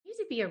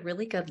be a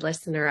really good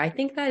listener. I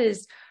think that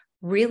is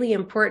really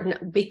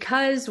important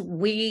because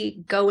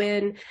we go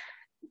in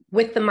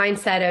with the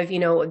mindset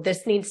of,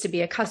 this needs to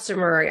be a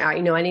customer, I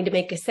need to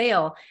make a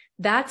sale.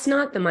 That's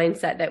not the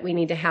mindset that we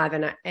need to have.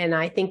 And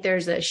I think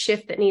there's a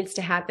shift that needs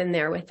to happen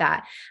there with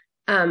that.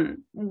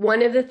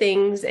 One of the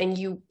things, and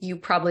you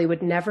probably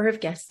would never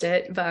have guessed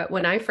it, but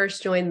when I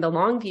first joined the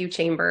Longview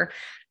Chamber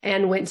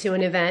and went to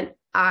an event,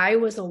 I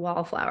was a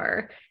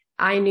wallflower.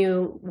 I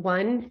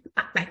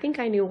think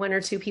I knew one or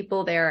two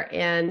people there.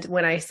 And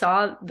when I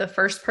saw the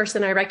first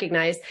person I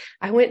recognized,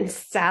 I went and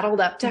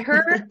saddled up to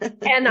her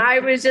and I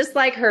was just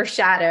like her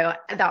shadow.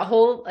 That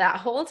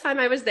whole time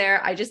I was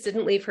there, I just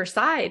didn't leave her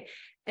side.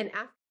 And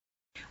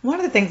one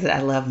of the things that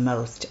I love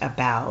most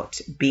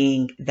about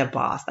being the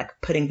boss, like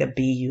putting the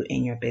BU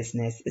in your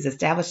business, is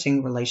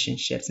establishing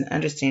relationships and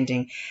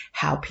understanding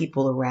how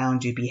people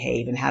around you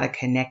behave and how to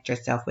connect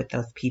yourself with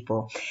those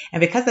people.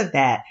 And because of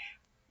that,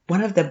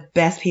 one of the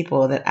best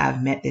people that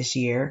I've met this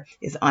year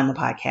is on the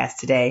podcast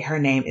today. Her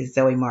name is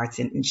Zoe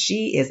Martin, and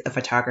she is a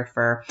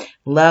photographer.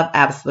 Love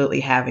absolutely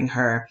having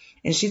her.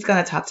 And she's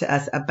going to talk to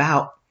us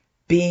about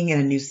being in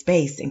a new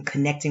space and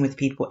connecting with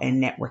people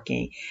and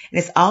networking. And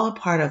it's all a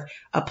part of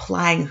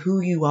applying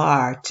who you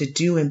are to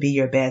do and be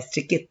your best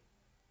to get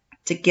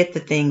the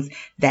things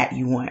that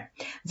you want.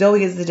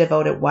 Zoe is a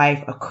devoted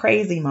wife, a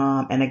crazy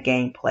mom, and a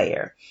game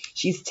player.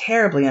 She's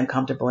terribly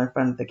uncomfortable in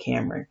front of the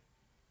camera.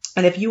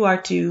 And if you are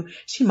too,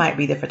 she might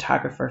be the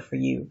photographer for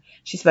you.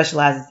 She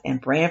specializes in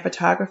brand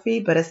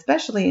photography, but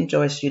especially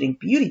enjoys shooting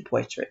beauty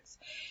portraits.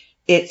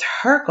 It's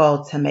her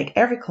goal to make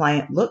every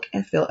client look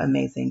and feel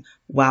amazing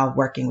while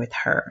working with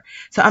her.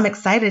 So I'm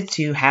excited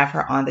to have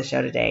her on the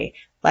show today.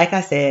 Like I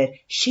said,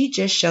 she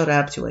just showed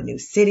up to a new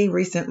city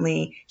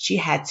recently. She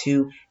had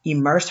to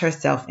immerse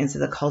herself into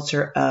the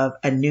culture of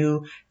a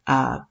new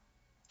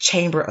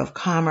Chamber of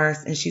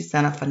Commerce, and she's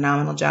done a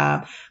phenomenal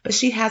job, but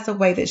she has a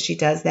way that she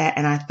does that.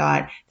 And I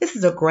thought this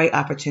is a great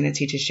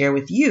opportunity to share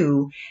with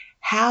you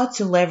how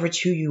to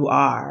leverage who you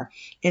are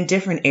in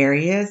different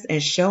areas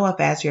and show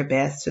up as your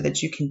best so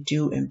that you can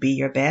do and be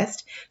your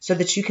best so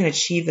that you can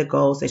achieve the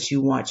goals that you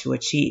want to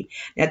achieve.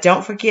 Now,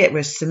 don't forget,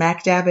 we're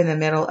smack dab in the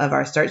middle of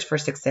our Search for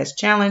Success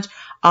Challenge.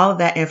 All of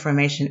that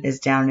information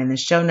is down in the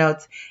show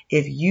notes.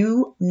 If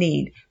you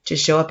need to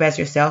show up as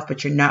yourself,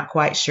 but you're not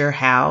quite sure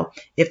how,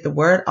 if the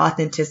word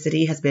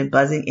authenticity has been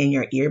buzzing in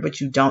your ear,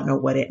 but you don't know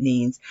what it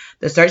means,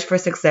 the Search for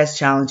Success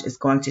Challenge is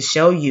going to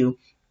show you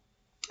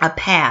a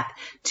path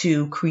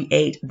to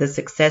create the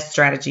success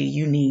strategy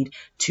you need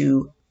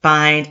to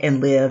find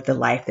and live the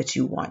life that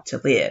you want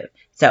to live.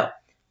 So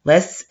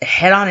let's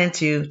head on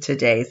into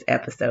today's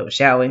episode,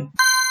 shall we?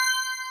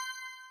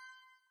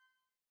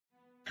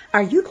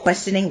 Are you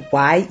questioning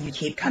why you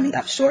keep coming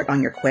up short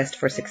on your quest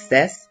for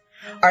success?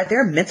 Are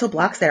there mental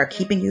blocks that are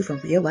keeping you from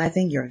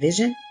realizing your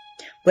vision?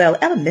 Well,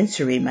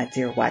 elementary, my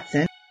dear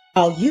Watson.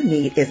 All you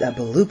need is a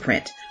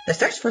blueprint. The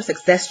Search for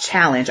Success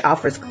Challenge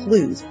offers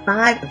clues,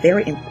 5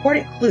 very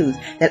important clues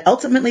that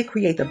ultimately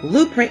create the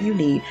blueprint you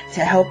need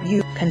to help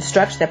you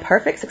construct the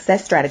perfect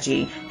success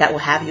strategy that will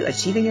have you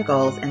achieving your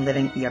goals and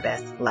living your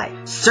best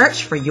life.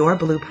 Search for your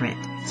blueprint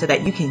so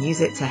that you can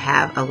use it to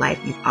have a life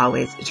you've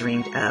always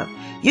dreamed of.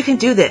 You can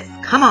do this.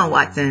 Come on,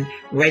 Watson.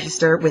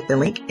 Register with the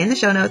link in the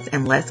show notes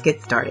and let's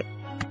get started.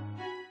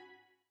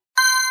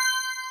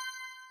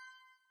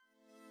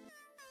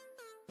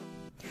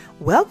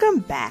 Welcome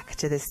back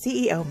to the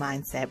CEO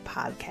Mindset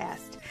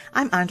Podcast.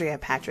 I'm Andrea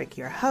Patrick,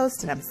 your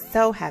host, and I'm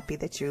so happy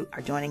that you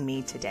are joining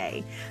me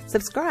today.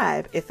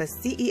 Subscribe if a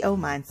CEO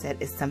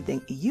mindset is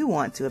something you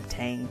want to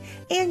obtain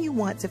and you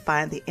want to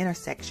find the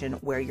intersection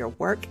where your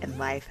work and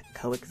life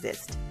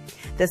coexist.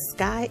 The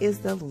sky is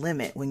the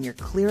limit when you're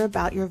clear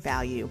about your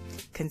value,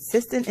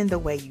 consistent in the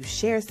way you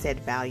share said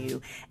value,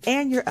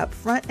 and you're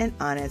upfront and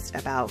honest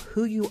about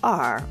who you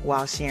are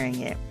while sharing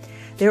it.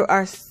 There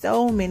are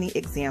so many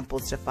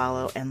examples to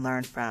follow and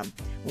learn from.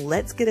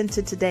 Let's get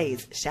into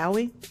today's, shall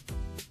we?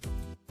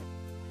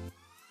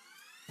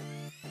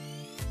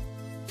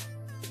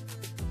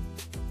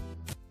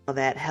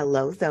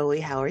 Hello, Zoe.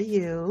 How are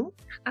you?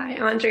 Hi,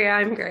 Andrea.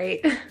 I'm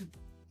great.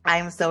 I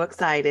am so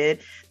excited.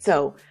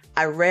 So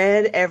I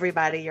read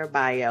everybody your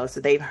bio.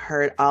 So they've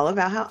heard all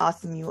about how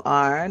awesome you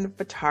are and a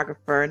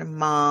photographer and a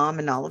mom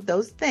and all of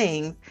those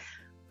things.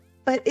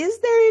 But is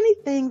there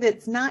anything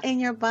that's not in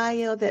your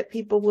bio that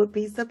people would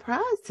be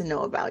surprised to know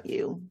about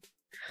you?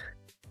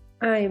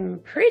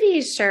 I'm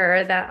pretty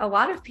sure that a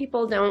lot of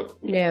people don't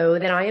know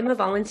that I am a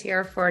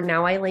volunteer for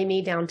Now I Lay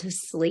Me Down to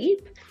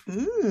Sleep.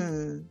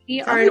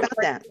 We are an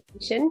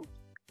organization.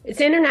 It's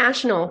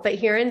international, but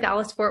here in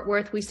Dallas-Fort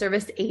Worth, we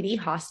service 80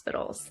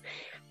 hospitals.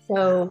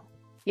 So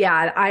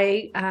yeah,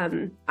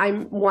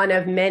 I'm one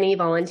of many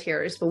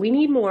volunteers, but we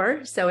need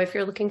more. So if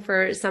you're looking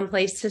for some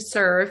place to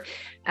serve,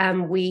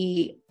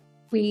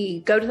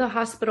 we go to the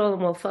hospital and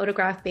we'll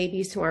photograph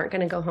babies who aren't going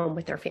to go home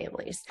with their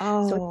families.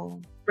 Oh.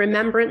 So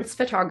remembrance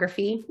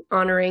photography,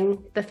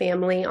 honoring the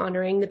family,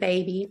 honoring the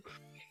baby.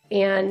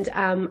 And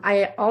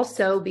I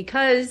also,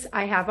 because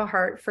I have a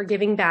heart for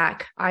giving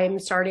back, I'm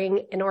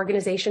starting an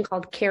organization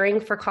called Caring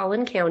for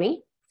Collin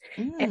County.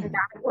 And Mm.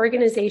 that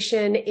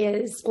organization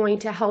is going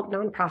to help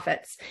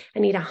nonprofits. I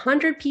need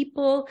 100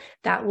 people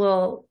that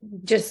will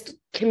just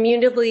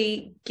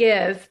communally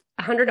give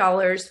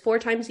 $100 4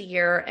 times a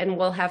year, and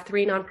we'll have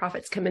 3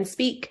 nonprofits come and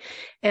speak,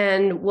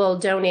 and we'll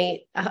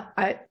donate.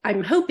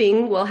 I'm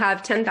hoping we'll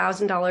have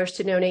 $10,000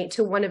 to donate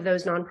to one of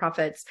those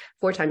nonprofits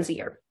 4 times a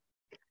year.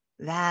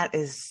 That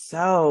is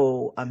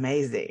so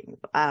amazing.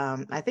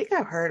 I think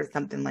I've heard of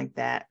something like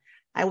that.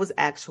 I was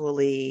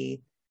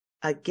actually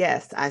a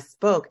guest. I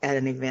spoke at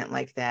an event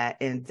like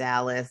that in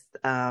Dallas,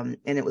 and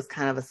it was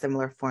kind of a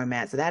similar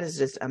format. So that is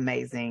just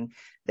amazing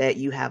that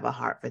you have a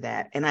heart for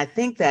that. And I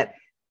think that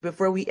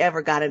before we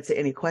ever got into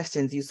any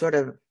questions, you sort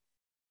of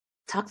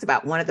talked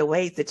about one of the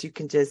ways that you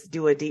can just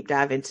do a deep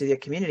dive into your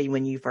community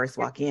when you first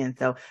walk in.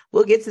 So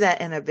we'll get to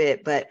that in a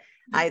bit, but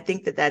I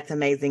think that that's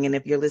amazing. And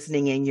if you're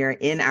listening and you're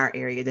in our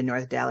area, the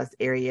North Dallas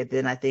area,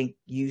 then I think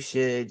you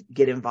should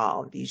get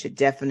involved. You should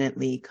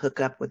definitely hook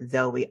up with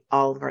Zoe.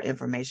 All of her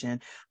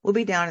information will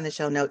be down in the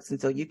show notes.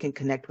 And so you can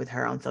connect with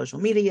her on social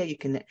media. You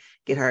can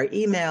get her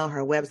email,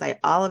 her website.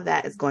 All of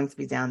that is going to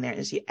be down there.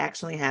 And she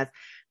actually has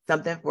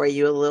something for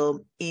you, a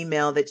little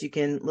email that you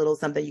can,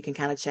 something you can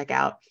kind of check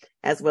out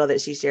as well that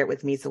she shared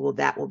with me. So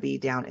that will be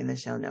down in the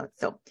show notes.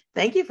 So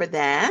thank you for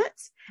that.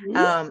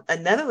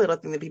 Another little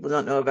thing that people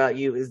don't know about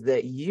you is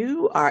that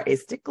you are a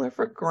stickler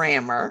for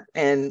grammar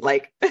and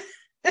like.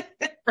 I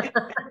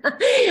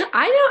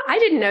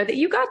didn't know that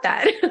you got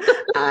that.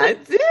 I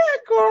did,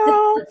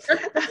 girl.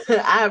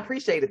 I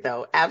appreciate it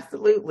though.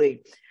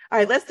 Absolutely. All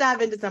right, let's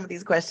dive into some of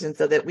these questions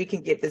so that we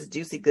can get this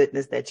juicy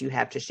goodness that you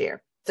have to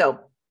share. So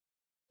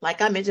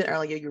like I mentioned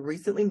earlier, you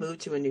recently moved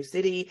to a new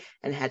city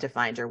and had to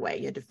find your way.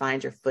 You had to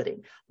find your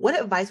footing. What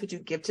advice would you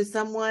give to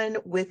someone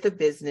with a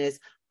business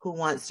who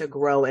wants to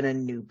grow in a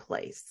new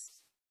place?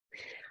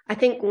 I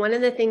think one of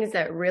the things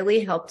that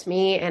really helped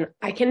me, and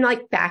I can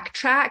like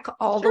backtrack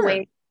all the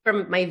way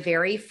from my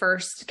very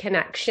first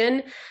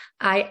connection.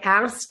 I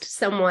asked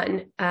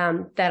someone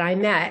that I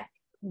met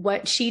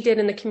what she did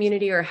in the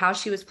community or how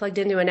she was plugged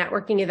into a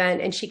networking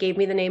event. And she gave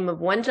me the name of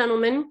one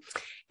gentleman.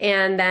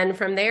 And then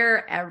from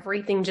there,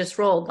 everything just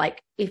rolled.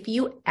 Like if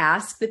you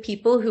ask the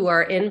people who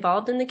are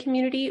involved in the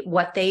community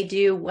what they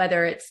do,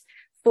 whether it's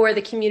for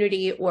the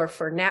community or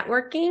for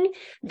networking,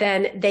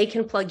 then they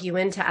can plug you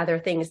into other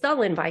things.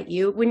 They'll invite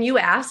you. When you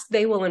ask,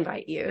 they will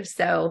invite you.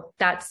 So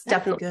that's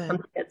definitely good.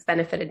 something that's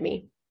benefited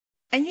me.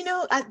 And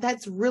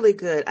that's really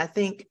good. I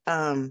think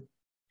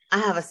I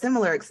have a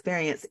similar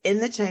experience in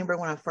the chamber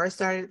when I first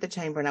started at the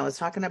chamber, and I was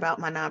talking about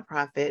my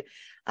nonprofit.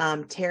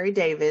 Terry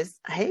Davis,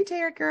 hey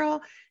Terry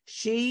girl,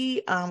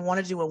 she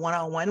wanted to do a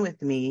one-on-one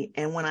with me.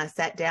 And when I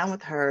sat down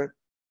with her,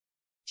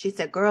 she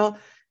said, girl,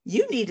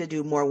 you need to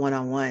do more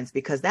one-on-ones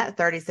because that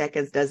 30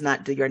 seconds does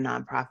not do your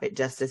nonprofit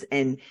justice.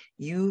 And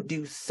you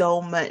do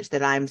so much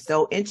that I'm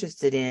so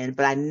interested in,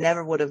 but I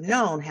never would have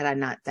known had I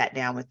not sat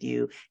down with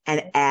you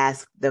and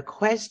asked the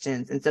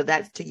questions. And so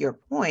that's to your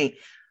point,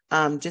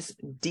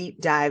 just deep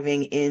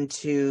diving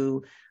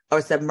into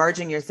or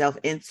submerging yourself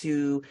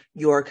into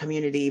your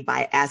community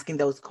by asking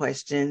those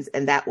questions.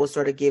 And that will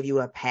sort of give you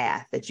a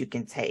path that you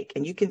can take,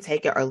 and you can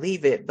take it or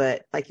leave it.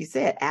 But like you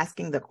said,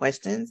 asking the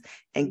questions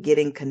and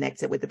getting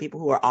connected with the people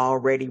who are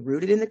already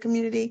rooted in the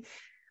community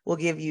will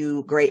give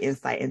you great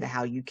insight into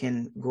how you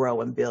can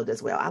grow and build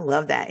as well. I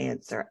love that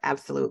answer.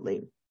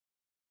 Absolutely.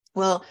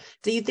 Well,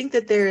 do you think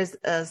that there is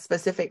a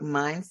specific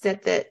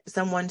mindset that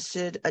someone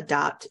should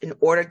adopt in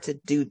order to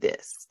do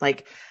this?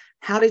 Like,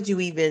 how did you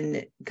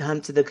even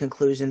come to the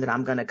conclusion that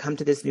I'm going to come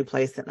to this new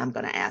place and I'm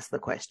going to ask the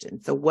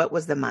question? So what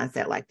was the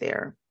mindset like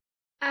there?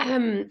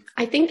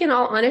 I think in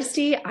all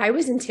honesty, I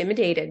was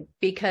intimidated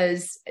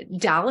because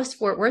Dallas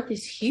Fort Worth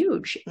is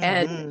huge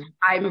and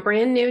I'm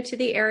brand new to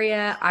the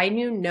area. I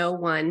knew no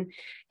one,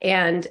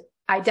 and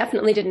I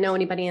definitely didn't know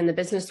anybody in the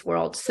business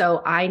world.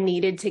 So I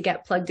needed to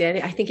get plugged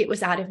in. I think it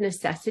was out of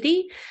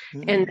necessity.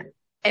 And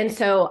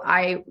so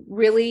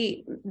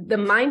the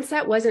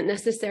mindset wasn't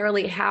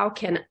necessarily how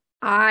can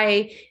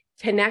I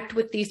connect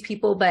with these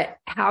people, but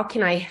how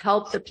can I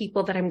help the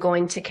people that I'm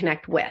going to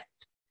connect with?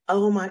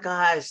 Oh my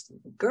gosh,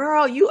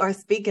 girl, you are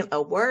speaking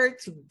a word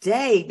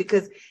today,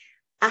 because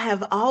I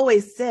have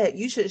always said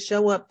you should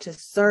show up to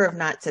serve,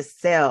 not to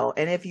sell.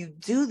 And if you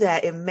do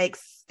that, it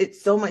makes it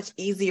so much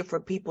easier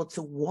for people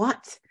to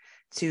want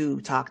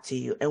to talk to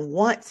you and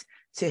want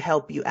to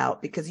help you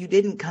out, because you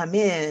didn't come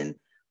in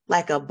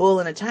like a bull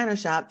in a china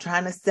shop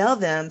trying to sell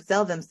them.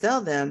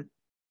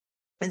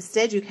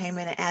 Instead, you came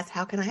in and asked,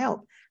 how can I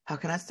help? How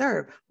can I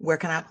serve? Where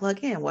can I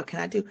plug in? What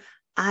can I do?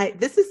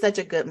 This is such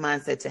a good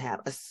mindset to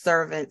have, a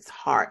servant's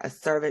heart, a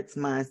servant's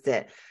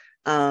mindset.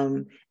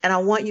 And I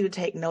want you to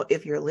take note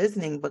if you're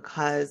listening,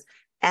 because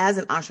as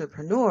an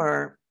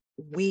entrepreneur,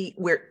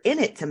 we're in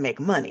it to make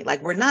money.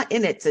 Like, we're not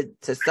in it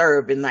to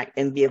serve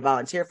and be a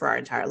volunteer for our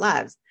entire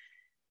lives.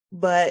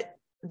 But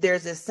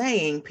there's this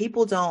saying,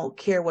 people don't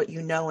care what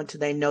you know until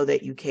they know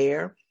that you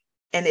care.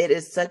 And it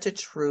is such a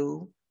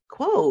true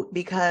quote,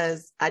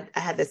 because I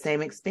had the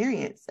same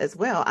experience as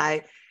well.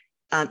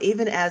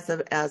 even as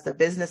a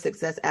business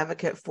success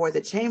advocate for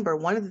the chamber,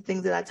 one of the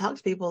things that I talk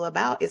to people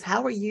about is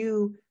how are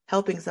you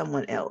helping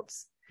someone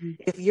else?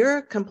 If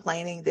you're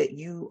complaining that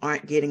you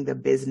aren't getting the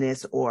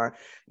business or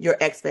your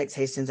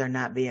expectations are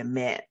not being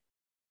met,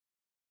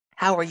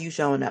 how are you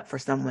showing up for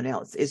someone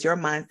else? Is your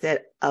mindset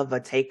of a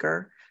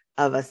taker,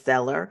 of a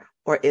seller,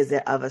 or is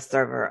it of a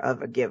server,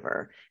 of a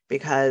giver?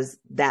 Because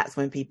that's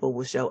when people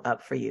will show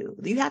up for you.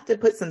 You have to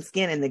put some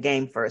skin in the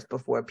game first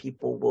before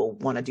people will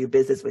want to do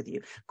business with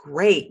you.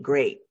 Great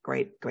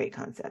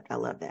concept. I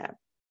love that.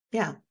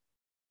 Yeah.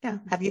 Yeah.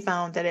 Have you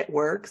found that it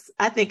works?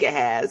 I think it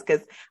has,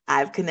 because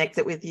I've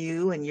connected with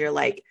you and you're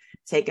like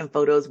taking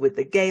photos with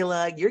the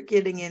gala. You're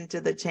getting into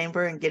the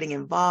chamber and getting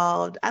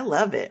involved. I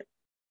love it.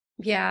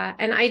 Yeah.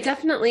 And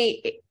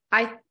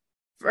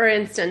for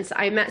instance,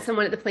 I met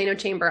someone at the Plano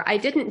Chamber. I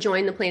didn't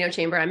join the Plano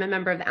Chamber. I'm a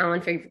member of the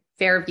Allen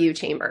Fairview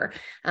Chamber,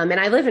 and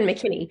I live in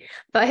McKinney.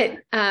 But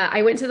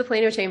I went to the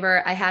Plano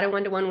Chamber. I had a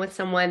one-to-one with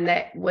someone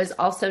that was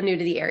also new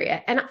to the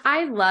area. And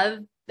I love,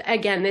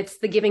 again, it's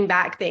the giving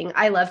back thing.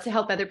 I love to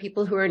help other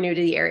people who are new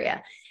to the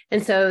area.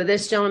 And so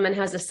this gentleman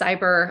has a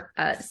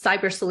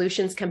cyber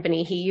solutions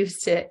company. He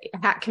used to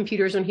hack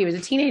computers when he was a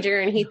teenager.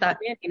 And he thought,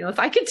 man, if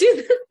I could do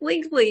this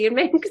legally and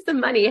make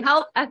some money,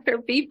 help other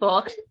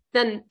people,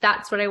 then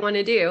that's what I want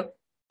to do.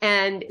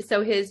 And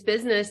so his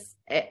business,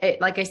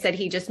 like I said,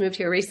 he just moved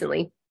here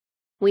recently.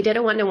 We did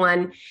a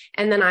one-to-one,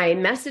 and then I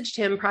messaged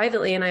him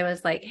privately and I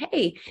was like,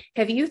 hey,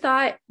 have you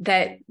thought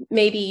that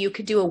maybe you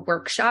could do a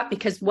workshop?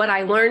 Because what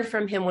I learned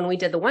from him when we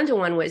did the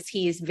one-to-one was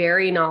he's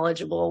very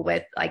knowledgeable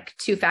with like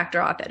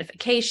two-factor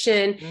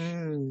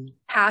authentication,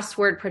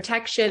 password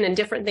protection, and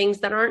different things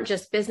that aren't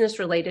just business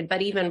related,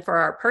 but even for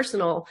our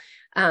personal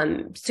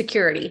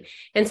security.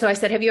 And so I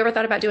said, have you ever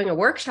thought about doing a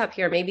workshop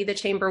here? Maybe the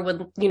chamber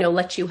would,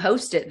 let you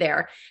host it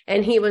there.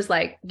 And he was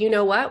like, you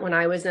know what? When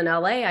I was in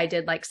LA, I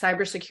did like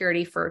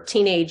cybersecurity for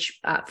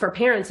for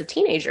parents of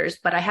teenagers,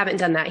 but I haven't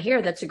done that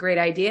here. That's a great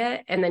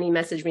idea. And then he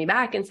messaged me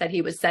back and said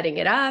he was setting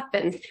it up.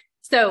 And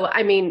so,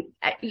 I mean,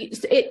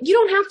 you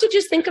don't have to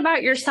just think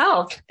about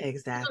yourself.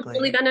 Exactly. It's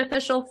really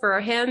beneficial for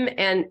him.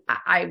 And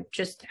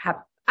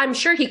I'm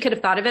sure he could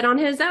have thought of it on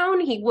his own.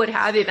 He would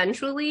have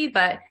eventually,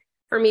 but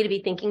for me to be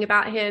thinking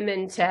about him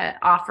and to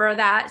offer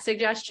that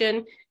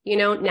suggestion,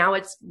 now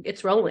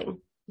it's rolling.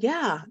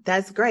 Yeah,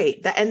 that's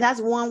great. And that's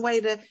one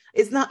way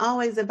it's not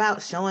always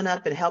about showing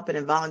up and helping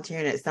and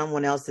volunteering at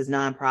someone else's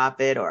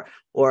nonprofit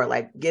or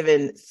like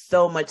giving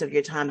so much of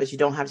your time that you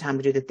don't have time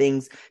to do the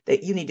things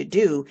that you need to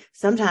do.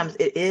 Sometimes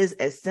it is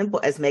as simple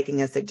as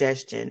making a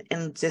suggestion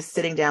and just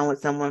sitting down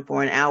with someone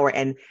for an hour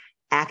and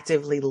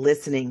actively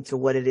listening to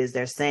what it is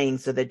they're saying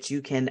so that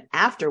you can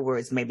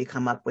afterwards maybe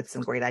come up with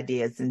some great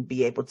ideas and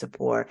be able to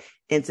pour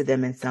into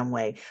them in some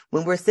way.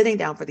 When we're sitting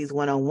down for these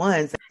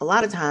one-on-ones, a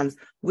lot of times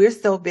we're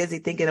so busy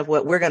thinking of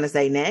what we're going to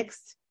say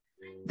next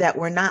that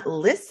we're not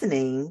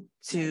listening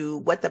to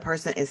what the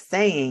person is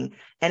saying.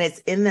 And it's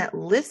in that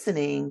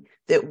listening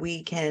that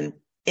we can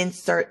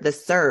insert the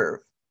serve,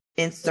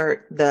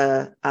 insert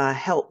the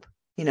help,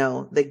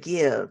 the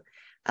give.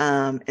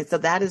 And so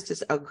that is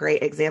just a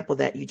great example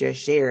that you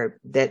just shared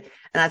and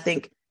I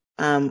think,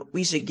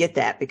 we should get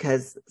that,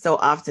 because so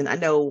often I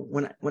know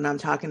when I'm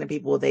talking to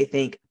people, they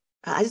think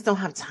I just don't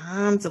have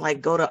time to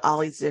like go to all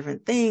these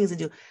different things and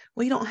do.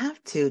 Well, you don't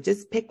have to.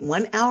 Just pick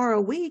 1 hour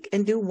a week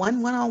and do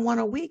one-on-one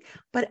a week,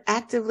 but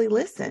actively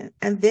listen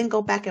and then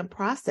go back and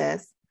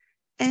process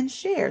and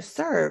share,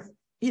 serve,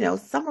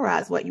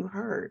 summarize what you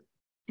heard.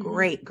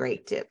 Mm-hmm.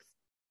 Great tips.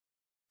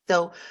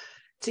 So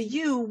to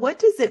you, what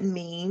does it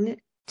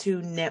mean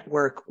to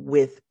network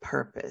with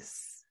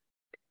purpose?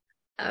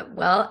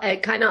 Well,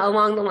 kind of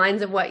along the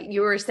lines of what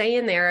you were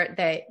saying there,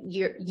 that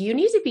you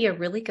need to be a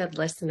really good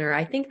listener.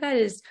 I think that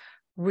is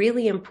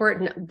really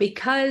important,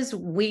 because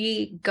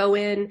we go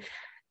in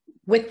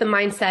with the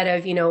mindset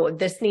of,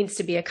 this needs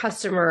to be a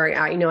customer,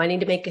 I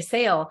need to make a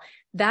sale.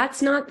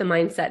 That's not the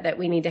mindset that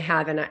we need to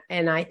have.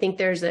 And I think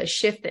there's a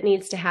shift that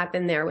needs to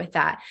happen there with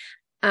that.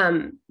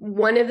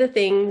 One of the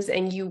things,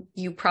 and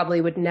you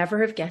probably would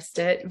never have guessed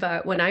it,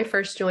 but when I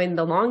first joined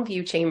the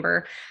Longview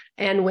Chamber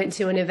and went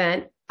to an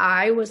event,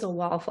 I was a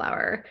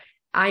wallflower.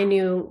 I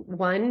knew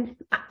one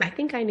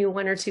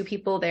or two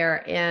people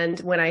there. And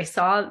when I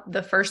saw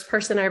the first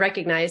person I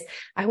recognized,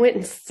 I went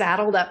and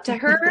saddled up to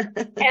her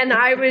and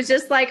I was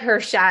just like her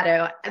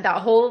shadow.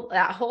 That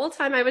whole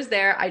time I was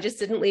there, I just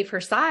didn't leave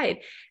her side.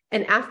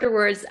 And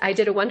afterwards I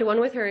did a one-to-one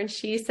with her and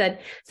she said,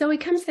 "Zoe,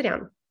 come sit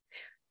down.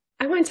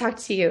 I want to talk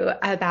to you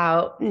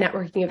about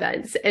networking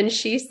events." And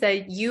she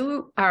said,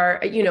 "You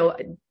are,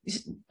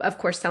 of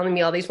course, telling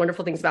me all these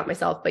wonderful things about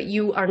myself, but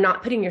you are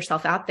not putting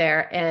yourself out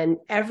there." And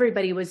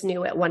everybody was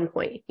new at one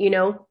point,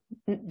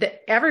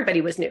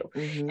 everybody was new.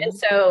 Mm-hmm. And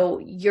so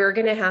you're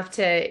going to have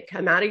to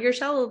come out of your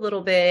shell a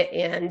little bit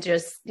and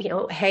just,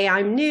 "Hey,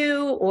 I'm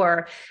new,"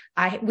 or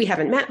we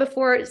haven't met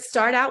before.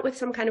 Start out with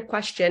some kind of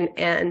question.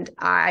 And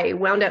I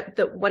wound up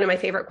one of my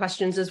favorite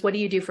questions is, "What do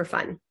you do for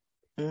fun?"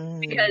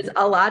 Because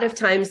a lot of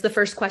times the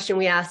first question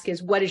we ask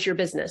is, "What is your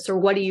business?" or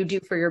 "What do you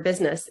do for your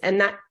business?" And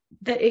that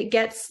that it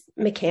gets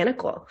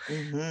mechanical.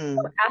 Mm-hmm.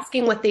 So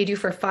asking what they do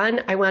for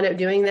fun, I wound up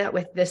doing that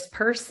with this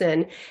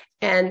person.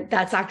 And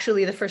that's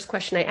actually the first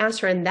question I asked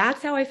her. And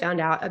that's how I found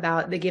out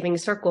about the Giving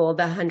Circle,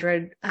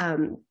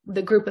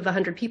 the group of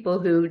 100 people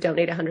who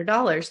donate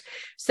 $100.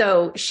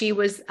 So she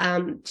was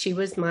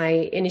my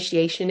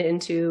initiation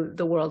into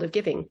the world of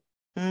giving.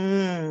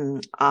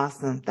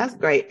 Awesome. That's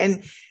great.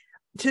 And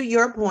to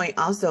your point,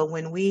 also,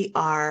 when we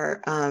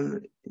are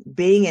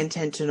being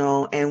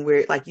intentional and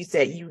we're, like you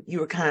said, you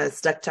were kind of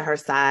stuck to her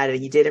side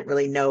and you didn't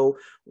really know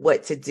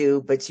what to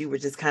do, but you were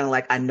just kind of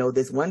like, I know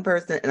this one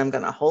person and I'm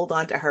going to hold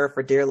on to her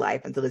for dear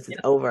life until this is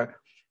over.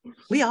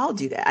 We all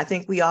do that. I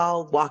think we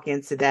all walk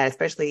into that,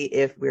 especially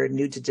if we're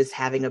new to just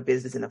having a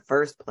business in the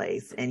first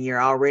place and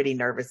you're already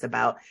nervous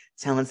about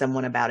telling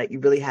someone about it. You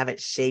really haven't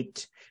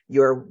shaped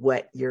your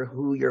what, your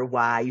who, your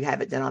why. You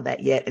haven't done all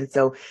that yet. And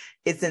so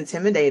it's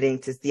intimidating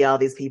to see all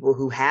these people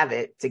who have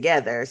it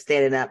together,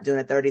 standing up, doing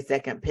a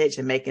 30-second pitch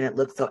and making it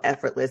look so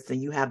effortless.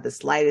 And you have the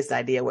slightest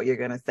idea what you're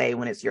going to say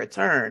when it's your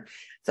turn.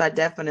 So I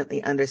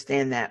definitely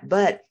understand that.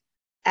 But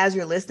as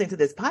you're listening to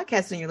this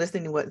podcast and you're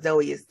listening to what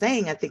Zoe is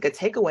saying, I think a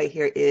takeaway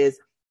here is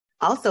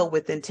also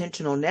with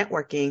intentional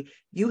networking,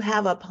 you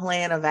have a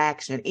plan of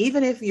action.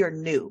 Even if you're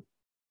new,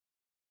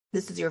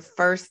 this is your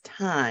first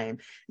time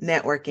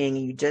networking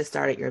and you just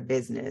started your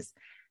business,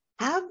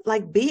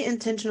 be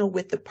intentional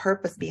with the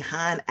purpose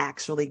behind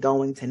actually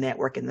going to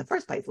network in the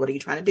first place. What are you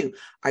trying to do?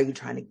 Are you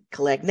trying to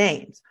collect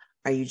names?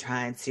 Are you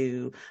trying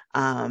to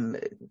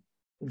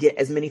get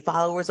as many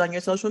followers on your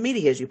social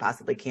media as you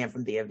possibly can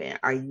from the event?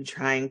 Are you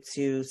trying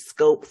to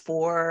scope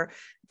for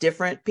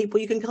different people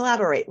you can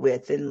collaborate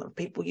with and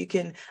people you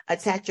can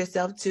attach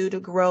yourself to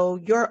grow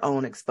your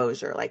own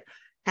exposure? Like,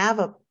 have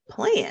a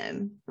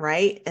plan,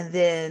 right? And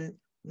then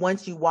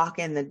once you walk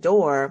in the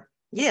door,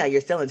 yeah,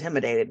 you're still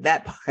intimidated.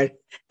 That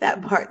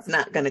part's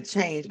not going to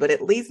change, but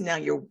at least now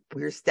you're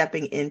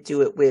stepping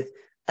into it with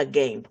a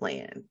game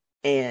plan.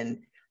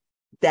 And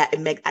that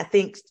I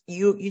think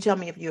you tell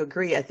me if you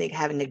agree, I think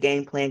having a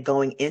game plan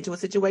going into a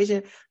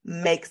situation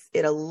makes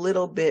it a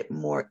little bit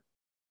more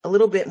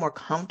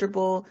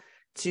comfortable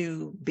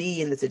to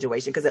be in the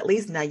situation. Because at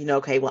least now you know,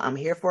 okay, well, I'm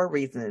here for a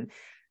reason.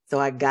 So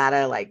I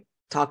gotta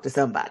talk to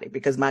somebody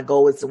because my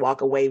goal is to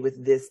walk away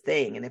with this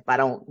thing. And if I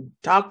don't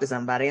talk to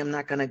somebody, I'm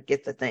not going to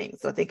get the thing.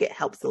 So I think it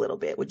helps a little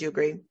bit. Would you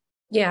agree?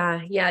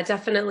 Yeah,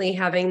 definitely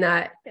having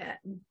that.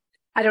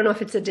 I don't know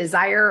if it's a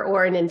desire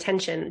or an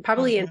intention,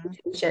 probably an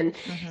intention.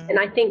 And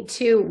I think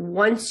too,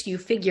 once you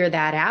figure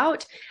that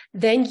out,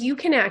 then you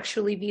can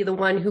actually be the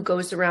one who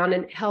goes around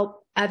and help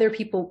other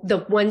people, the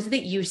ones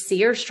that you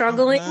see are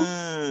struggling,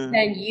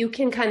 then you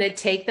can kind of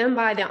take them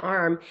by the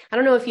arm. I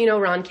don't know if you know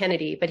Ron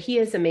Kennedy, but he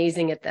is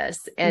amazing at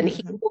this. And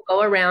he will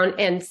go around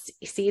and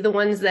see the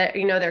ones that,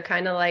 they're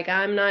kind of like,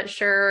 I'm not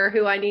sure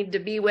who I need to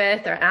be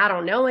with, or I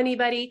don't know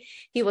anybody.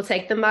 He will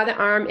take them by the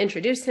arm,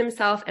 introduce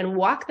himself, and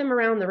walk them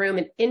around the room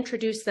and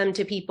introduce them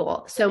to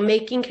people. So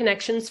making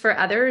connections for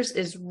others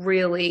is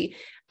really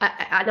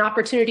an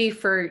opportunity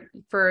for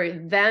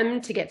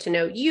them to get to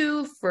know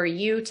you, for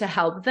you to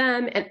help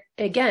them. And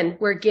again,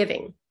 we're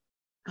giving.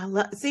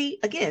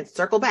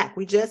 Circle back.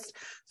 We just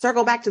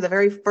circle back to the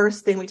very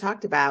first thing we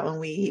talked about when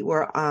we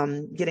were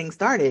getting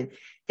started.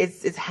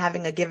 It's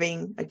having a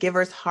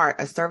giver's heart,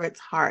 a servant's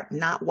heart,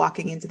 not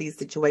walking into these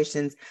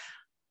situations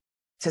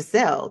to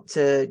sell,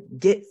 to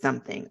get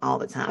something all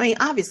the time. I mean,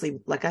 obviously,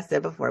 like I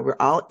said before, we're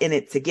all in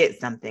it to get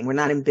something. We're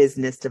not in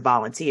business to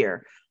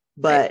volunteer,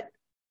 but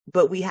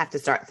we have to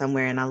start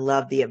somewhere. And I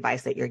love the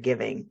advice that you're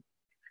giving.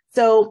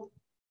 So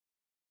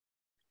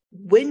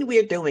when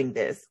we're doing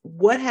this,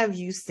 what have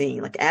you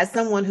seen? Like, as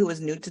someone who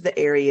is new to the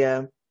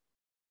area,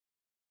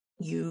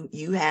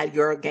 you had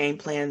your game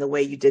plan, the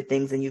way you did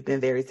things, and you've been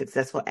very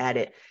successful at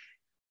it.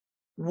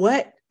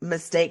 What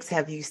mistakes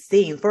have you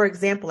seen? For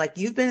example, like,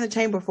 you've been in the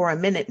chamber for a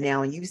minute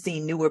now and you've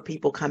seen newer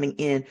people coming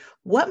in.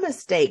 What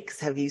mistakes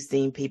have you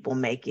seen people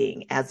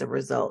making as a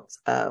result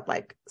of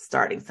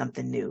starting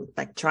something new,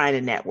 like trying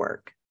to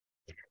network?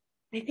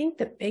 I think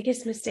the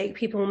biggest mistake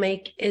people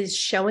make is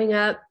showing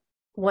up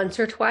once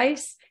or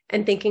twice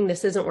and thinking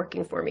this isn't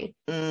working for me.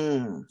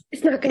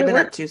 It's not going to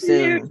work. Up too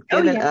soon.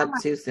 Giving up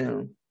too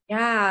soon.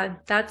 Yeah,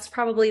 that's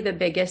probably the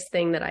biggest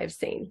thing that I've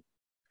seen.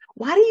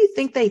 Why do you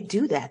think they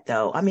do that,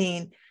 though? I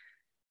mean,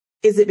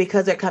 is it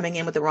because they're coming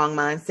in with the wrong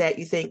mindset,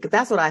 you think? 'Cause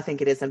that's what I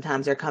think it is.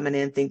 Sometimes they're coming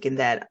in thinking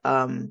that,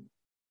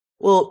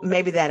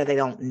 maybe that or they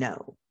don't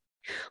know.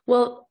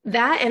 Well,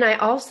 that, and I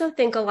also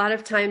think a lot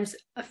of times,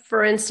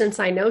 for instance,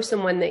 I know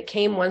someone that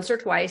came once or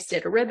twice,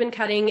 did a ribbon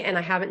cutting, and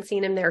I haven't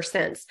seen him there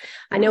since.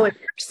 I know it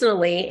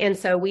personally. And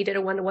so we did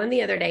a one-to-one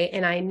the other day,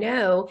 and I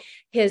know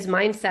his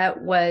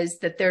mindset was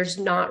that there's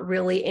not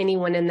really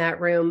anyone in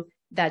that room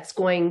that's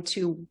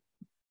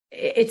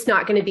it's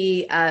not going to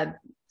be a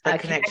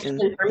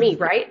connection for me,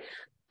 right?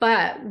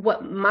 But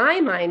what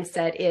my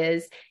mindset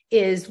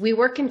is we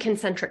work in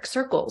concentric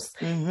circles.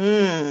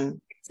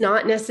 It's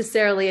not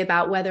necessarily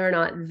about whether or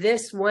not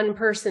this one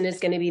person is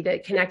going to be the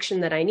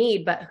connection that I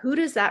need, but who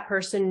does that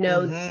person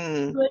know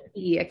would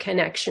be a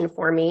connection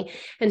for me?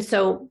 And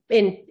so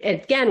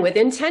again, with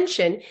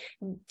intention,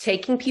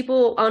 taking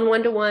people on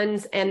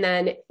one-to-ones and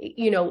then,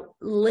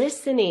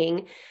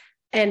 listening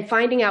and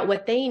finding out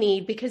what they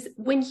need, because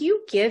when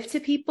you give to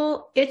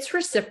people, it's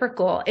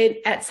reciprocal.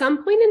 At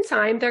some point in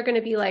time, they're going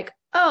to be like,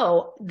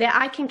 oh, that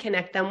I can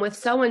connect them with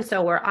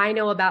so-and-so, or I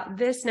know about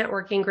this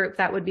networking group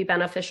that would be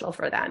beneficial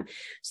for them.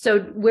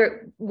 So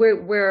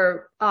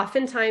we're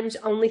oftentimes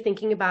only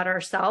thinking about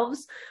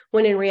ourselves,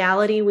 when in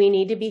reality, we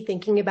need to be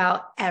thinking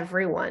about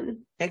everyone.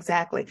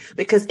 Exactly.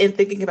 Because in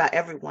thinking about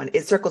everyone,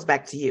 it circles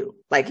back to you.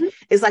 Like,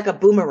 it's like a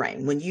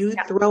boomerang. When you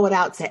throw it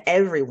out to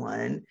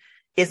everyone,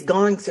 it's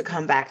going to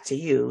come back to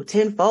you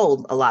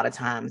tenfold a lot of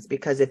times,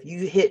 because if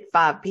you hit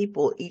 5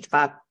 people,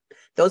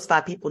 those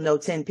 5 people know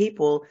 10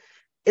 people,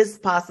 it's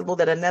possible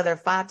that another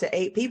 5 to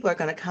 8 people are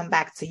going to come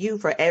back to you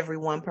for every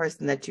one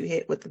person that you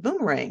hit with the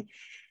boomerang.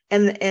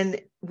 And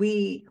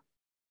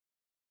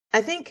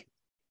I think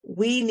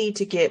we need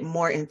to get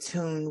more in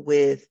tune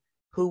with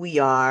who we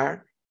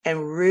are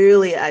and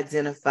really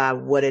identify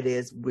what it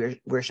is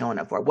we're showing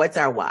up for. What's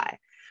our why?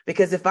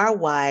 Because if our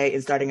why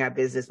in starting our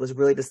business was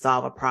really to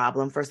solve a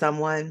problem for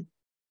someone,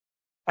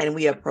 and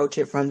we approach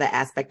it from the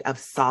aspect of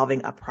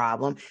solving a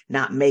problem,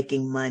 not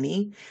making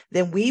money,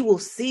 then we will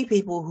see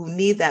people who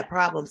need that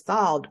problem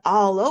solved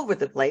all over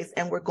the place.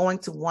 And we're going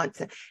to want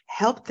to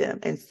help them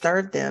and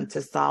serve them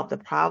to solve the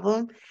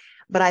problem.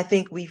 But I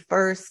think we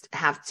first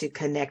have to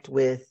connect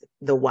with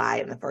the why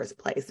in the first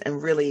place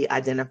and really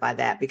identify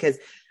that, because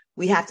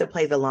we have to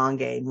play the long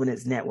game when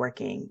it's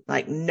networking.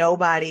 Like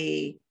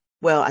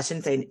I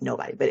shouldn't say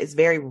nobody, but it's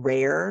very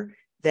rare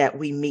that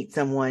we meet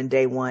someone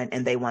day one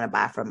and they want to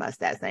buy from us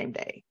that same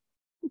day.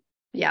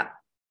 Yeah.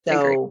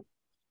 So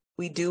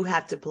we do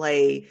have to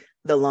play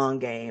the long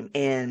game,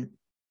 and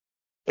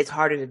it's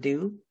harder to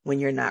do when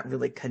you're not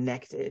really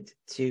connected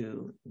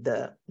to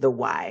the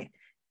why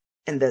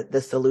and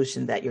the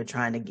solution that you're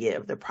trying to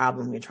give, the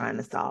problem you're trying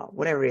to solve,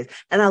 whatever it is.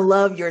 And I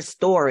love your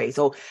story.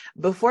 So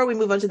before we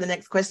move on to the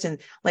next question,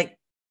 like,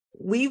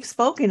 we've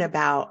spoken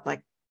about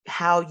like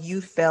how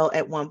you felt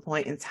at one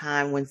point in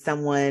time when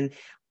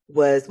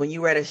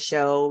you were at a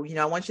show.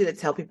 I want you to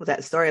tell people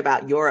that story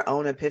about your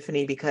own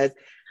epiphany, because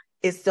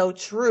it's so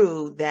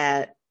true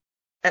that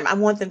I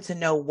want them to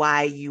know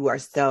why you are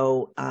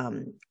so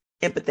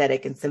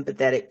empathetic and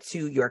sympathetic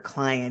to your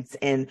clients,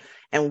 and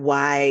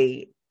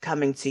why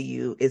coming to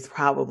you is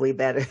probably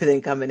better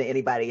than coming to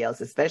anybody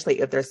else, especially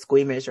if they're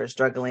squeamish or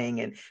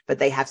struggling but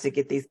they have to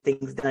get these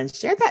things done.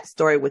 Share that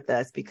story with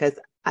us, because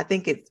I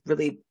think it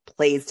really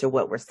plays to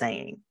what we're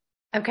saying.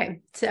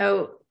 Okay.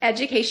 So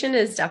education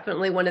is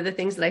definitely one of the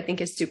things that I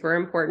think is super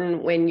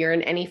important when you're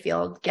in any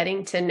field,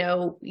 getting to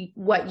know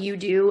what you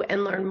do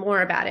and learn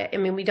more about it. I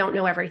mean, we don't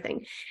know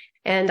everything.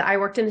 And I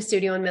worked in a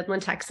studio in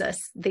Midland,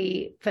 Texas.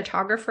 The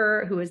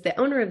photographer who was the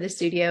owner of the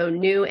studio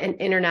knew an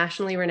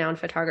internationally renowned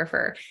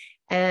photographer.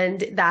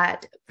 And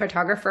that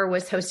photographer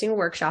was hosting a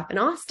workshop in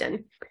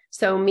Austin.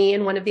 So me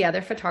and one of the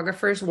other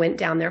photographers went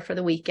down there for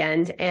the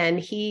weekend, and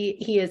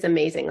he is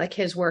amazing. Like,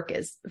 his work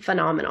is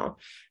phenomenal.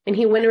 And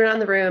he went around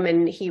the room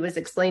and he was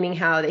explaining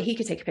how that he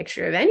could take a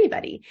picture of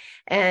anybody.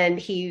 And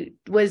he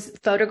was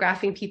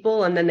photographing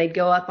people, and then they'd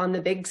go up on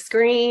the big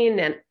screen,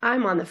 and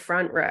I'm on the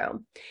front row.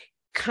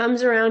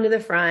 Comes around to the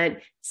front,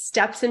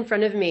 steps in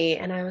front of me,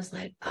 and I was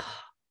like, oh,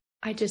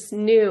 I just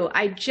knew,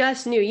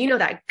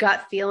 that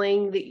gut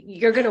feeling that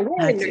you're going to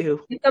win.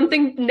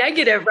 Something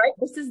negative, right?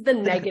 This is the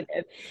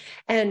negative.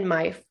 And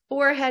my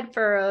forehead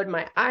furrowed,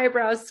 my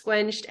eyebrows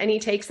squenched, and he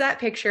takes that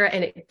picture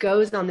and it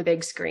goes on the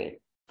big screen.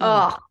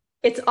 Oh,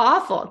 it's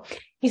awful.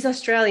 He's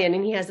Australian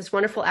and he has this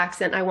wonderful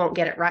accent. I won't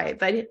get it right,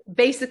 but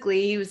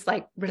basically he was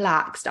like,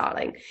 relax,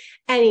 darling.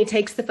 And he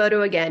takes the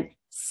photo again.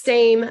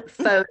 Same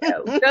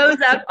photo goes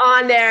up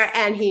on there,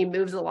 and he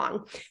moves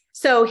along.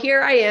 So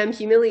here I am,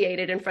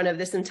 humiliated in front of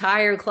this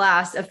entire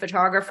class of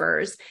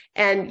photographers.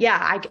 And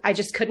I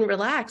just couldn't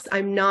relax.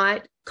 I'm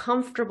not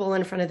comfortable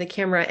in front of the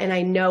camera, and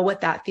I know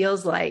what that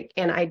feels like.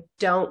 And I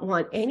don't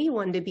want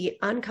anyone to be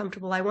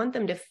uncomfortable. I want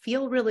them to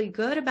feel really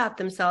good about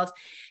themselves,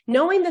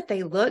 knowing that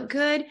they look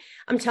good.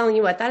 I'm telling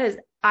you what, that is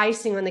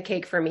icing on the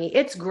cake for me.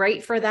 It's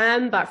great for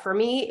them, but for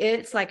me,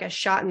 it's like a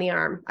shot in the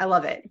arm. I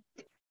love it.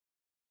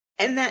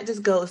 And that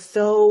just goes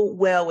so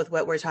well with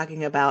what we're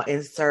talking about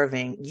in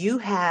serving. You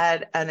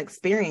had an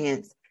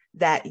experience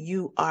that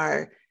you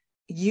are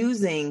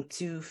using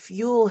to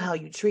fuel how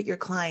you treat your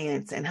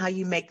clients and how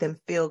you make them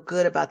feel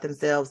good about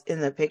themselves in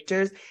the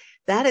pictures.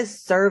 That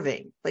is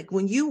serving. Like,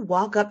 when you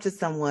walk up to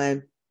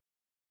someone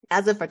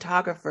as a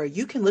photographer,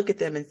 you can look at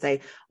them and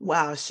say,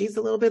 wow, she's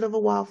a little bit of a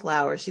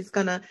wallflower. She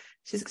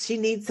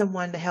needs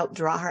someone to help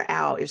draw her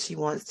out if she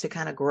wants to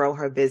kind of grow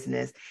her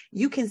business.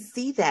 You can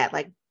see that,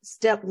 like,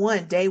 step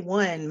one, day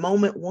one,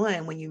 moment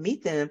one, when you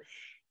meet them.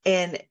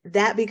 And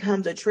that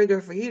becomes a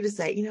trigger for you to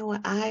say, you know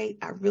what, I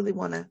really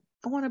want to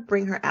to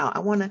bring her out. I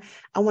want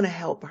to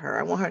help her.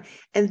 I want her.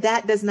 And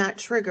that does not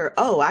trigger,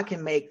 oh, I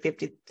can make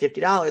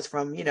 $50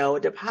 from, a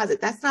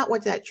deposit. That's not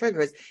what that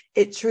triggers.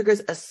 It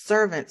triggers a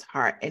servant's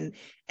heart. And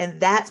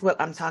that's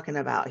what I'm talking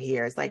about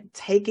here. It's like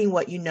taking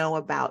what you know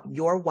about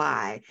your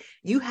why.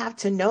 You have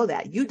to know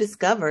that you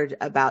discovered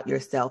about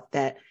yourself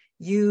that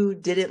you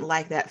didn't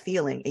like that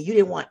feeling and you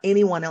didn't want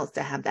anyone else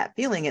to have that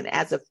feeling. And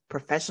as a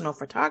professional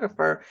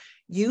photographer,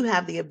 you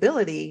have the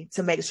ability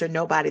to make sure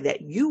nobody that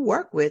you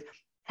work with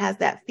has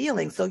that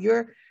feeling. So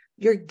you're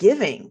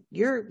giving,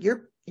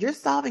 you're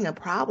solving a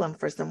problem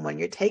for someone.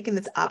 You're taking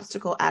this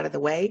obstacle out of the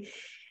way.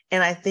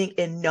 And I think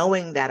in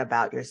knowing that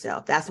about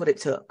yourself, that's what it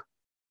took.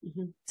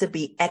 Mm-hmm. To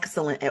be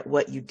excellent at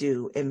what you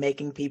do and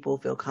making people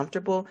feel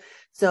comfortable.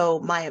 So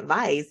my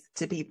advice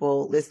to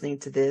people listening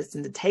to this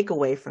and the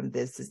takeaway from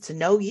this is to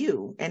know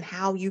you and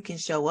how you can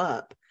show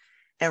up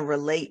and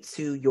relate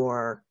to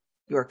your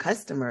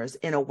customers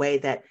in a way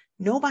that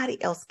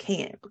nobody else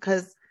can.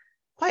 Because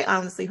quite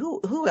honestly,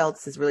 who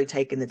else is really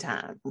taking the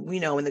time?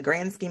 In the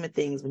grand scheme of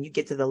things, when you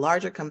get to the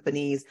larger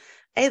companies,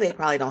 they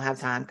probably don't have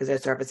time because they're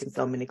servicing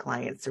so many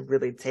clients to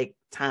really take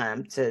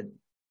time to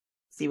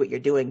see what you're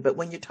doing. But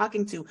when you're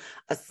talking to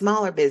a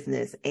smaller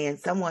business and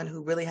someone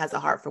who really has a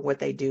heart for what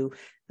they do,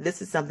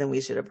 this is something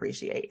we should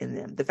appreciate in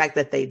them. The fact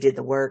that they did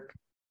the work,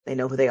 they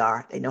know who they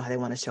are, they know how they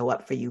want to show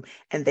up for you,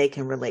 and they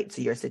can relate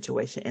to your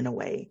situation in a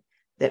way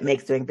that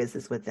makes doing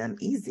business with them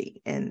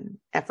easy and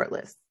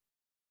effortless.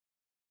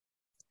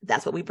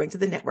 That's what we bring to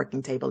the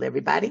networking table,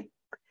 everybody.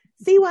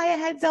 See why I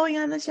had Zoe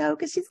on the show?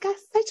 Because she's got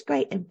such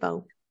great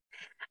info.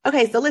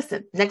 Okay, so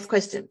listen, next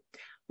question.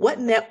 What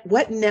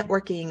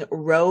networking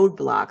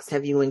roadblocks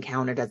have you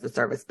encountered as a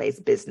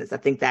service-based business? I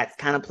think that's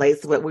kind of plays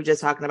to what we're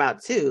just talking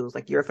about too. It's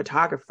like you're a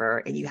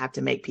photographer and you have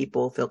to make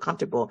people feel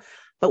comfortable.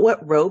 But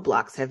what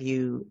roadblocks have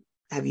you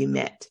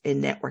met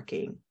in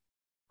networking?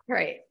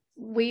 Right.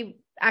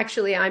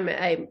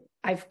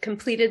 I've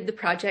completed the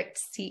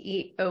Project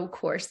CEO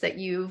course that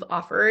you've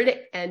offered.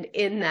 And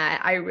in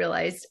that, I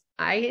realized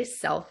I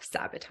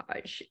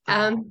self-sabotage.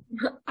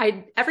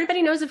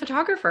 Everybody knows a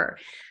photographer.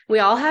 We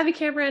all have a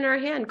camera in our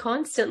hand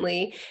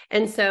constantly.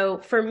 And so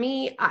for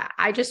me,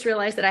 I just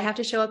realized that I have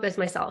to show up as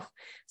myself.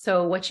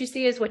 So what you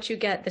see is what you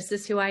get. This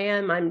is who I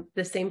am. I'm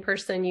the same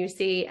person you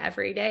see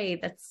every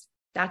day.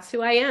 That's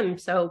who I am.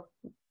 So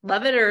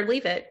love it or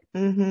leave it.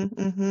 Mm-hmm,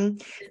 mm-hmm.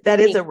 That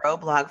is a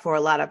roadblock for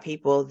a lot of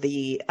people.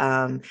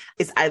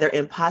 It's either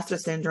imposter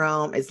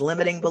syndrome, it's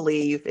limiting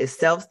belief, it's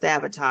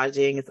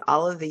self-sabotaging, it's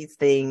all of these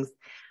things.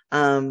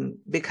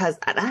 Because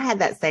I had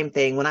that same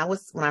thing when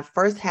I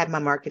first had my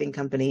marketing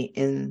company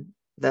in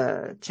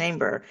the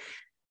chamber,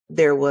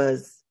 there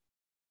was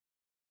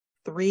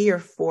 3 or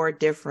 4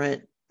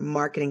 different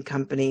marketing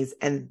companies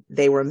and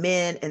they were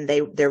men and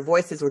their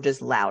voices were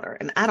just louder.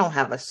 And I don't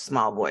have a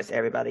small voice,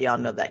 everybody. Y'all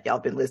know that. Y'all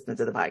been listening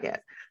to the podcast.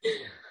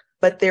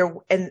 But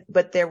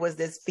there was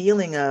this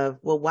feeling of,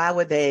 well, why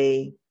would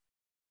they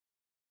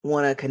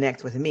want to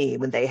connect with me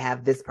when they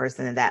have this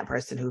person and that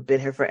person who've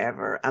been here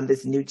forever? I'm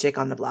this new chick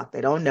on the block.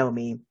 They don't know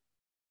me.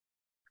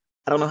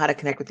 I don't know how to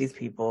connect with these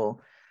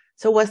people.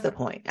 So what's the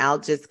point? I'll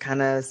just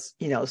kind of,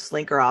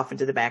 slinker off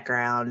into the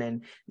background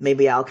and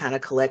maybe I'll kind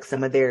of collect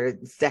some of their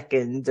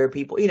seconds or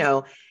people,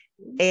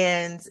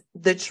 and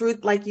the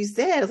truth, like you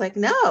said, is like,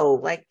 no,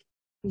 like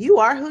you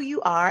are who you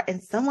are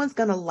and someone's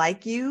going to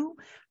like you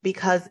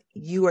because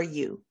you are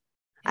you.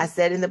 I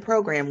said in the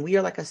program, we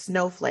are like a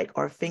snowflake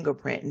or a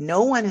fingerprint.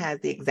 No one has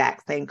the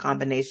exact same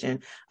combination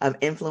of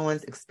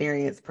influence,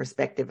 experience,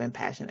 perspective, and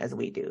passion as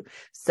we do.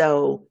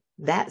 So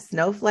that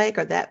snowflake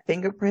or that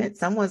fingerprint,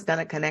 someone's going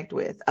to connect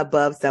with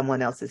above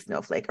someone else's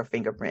snowflake or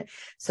fingerprint.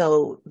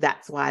 So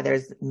that's why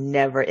there's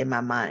never in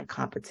my mind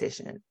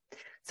competition.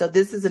 So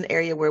this is an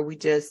area where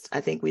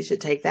I think we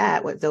should take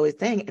that, what Zoe's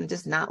saying, and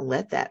just not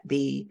let that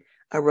be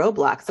a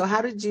roadblock. So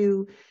how did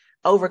you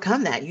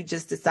overcome that? You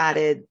just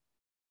decided,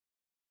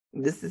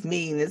 this is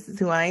me, and this is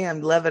who I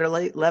am. Love it or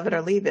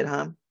leave it,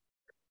 huh?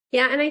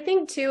 Yeah. And I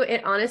think too,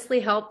 it honestly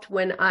helped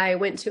when I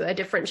went to a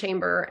different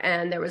chamber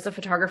and there was a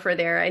photographer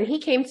there and he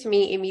came to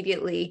me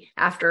immediately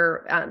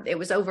after it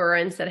was over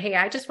and said, hey,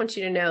 I just want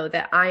you to know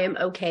that I am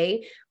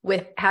okay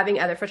with having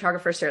other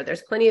photographers here.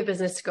 There's plenty of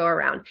business to go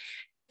around.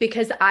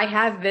 Because I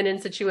have been in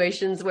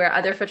situations where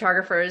other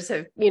photographers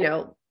have,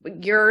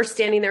 you're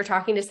standing there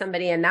talking to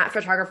somebody and that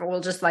photographer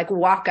will just like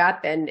walk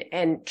up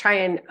and try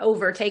and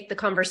overtake the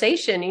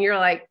conversation. And you're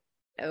like,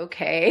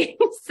 okay.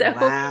 So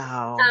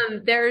wow.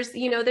 There's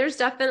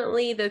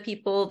definitely the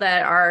people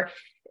that are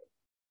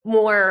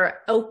more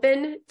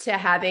open to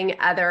having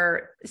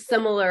other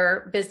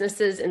similar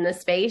businesses in the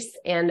space.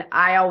 And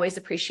I always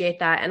appreciate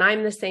that. And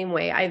I'm the same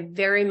way. I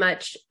very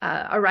much,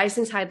 a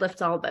rising tide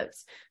lifts all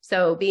boats.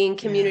 So being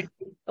community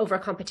over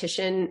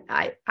competition,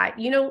 I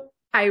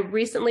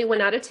recently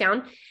went out of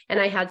town and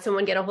I had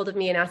someone get a hold of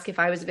me and ask if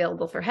I was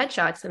available for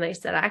headshots. And I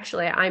said,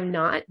 actually, I'm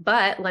not,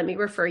 but let me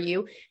refer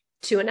you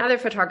to another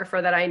photographer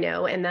that I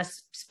know. And that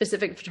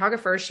specific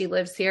photographer, she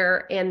lives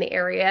here in the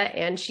area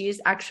and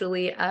she's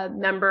actually a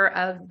member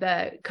of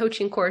the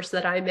coaching course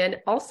that I'm in,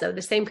 also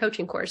the same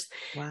coaching course.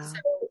 Wow. So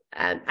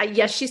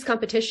Yes, she's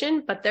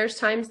competition, but there's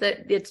times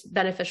that it's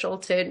beneficial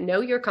to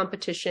know your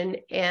competition.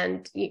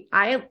 And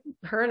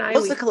her and I,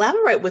 to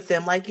collaborate with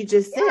them, like you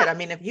just said. I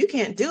mean, if you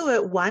can't do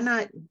it, why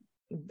not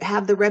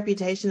have the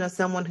reputation of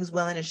someone who's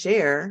willing to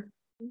share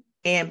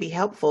and be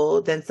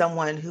helpful than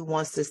someone who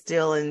wants to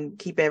steal and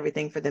keep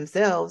everything for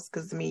themselves?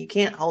 Because I mean, you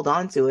can't hold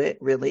on to it,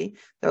 really.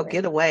 They'll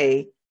get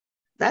away.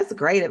 That's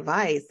great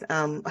advice.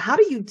 How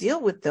do you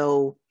deal with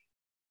those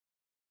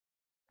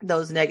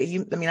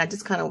negative? I mean, I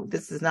just kind of,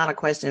 this is not a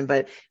question,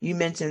 but you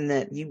mentioned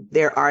that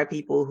there are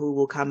people who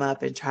will come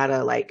up and try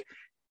to like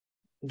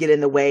get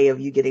in the way of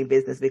you getting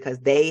business because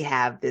they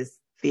have this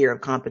fear of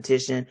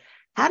competition.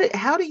 How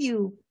do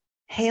you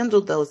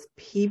handle those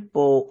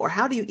people, or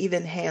how do you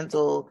even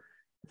handle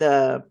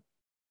the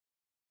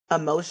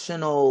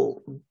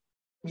emotional,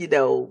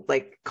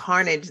 like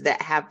carnage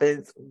that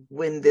happens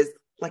when this,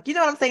 like, you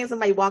know what I'm saying?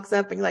 Somebody walks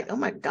up and you're like, oh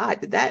my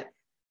God, did that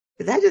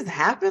just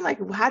happen? Like,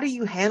 how do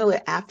you handle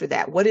it after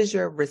that? What is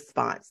your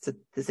response to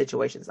the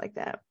situations like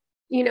that?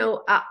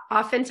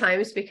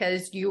 Oftentimes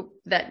because you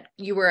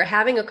were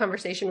having a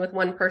conversation with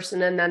one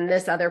person and then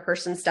this other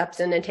person steps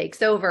in and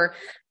takes over,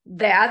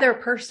 the other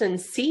person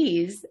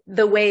sees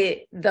the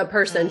way the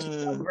person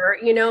takes over,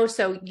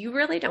 so you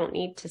really don't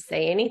need to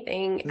say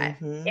anything.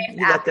 You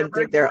let them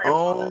dig their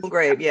own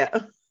grave. Yeah.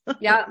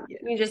 Yeah.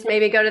 You just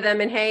maybe go to them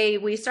and, hey,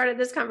 we started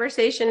this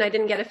conversation. I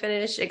didn't get to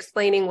finish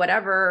explaining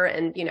whatever.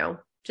 And,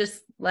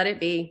 just let it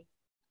be.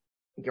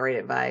 Great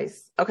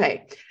advice.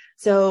 Okay.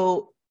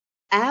 So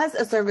as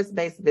a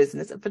service-based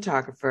business, a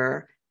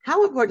photographer,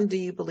 how important do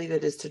you believe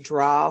it is to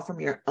draw from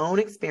your own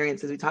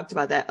experiences? We talked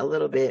about that a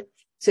little bit,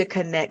 to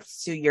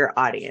connect to your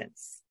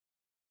audience.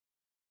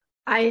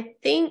 I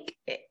think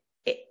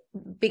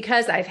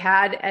because I've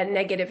had a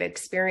negative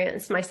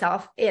experience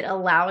myself, it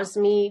allows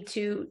me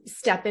to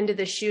step into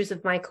the shoes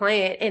of my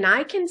client. And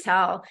I can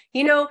tell,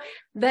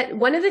 that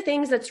one of the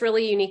things that's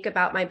really unique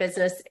about my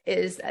business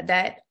is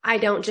that I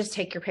don't just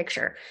take your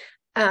picture.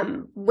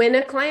 When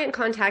a client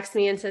contacts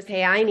me and says,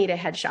 hey, I need a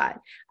headshot,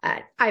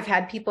 I've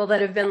had people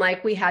that have been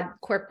like, we had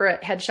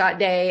corporate headshot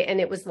day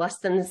and it was less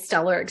than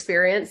stellar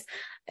experience.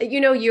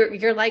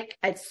 You're like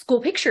at school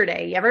picture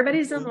day,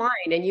 everybody's in line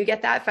and you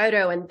get that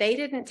photo and they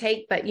didn't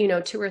take but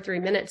 2 or 3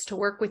 minutes to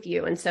work with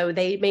you, and so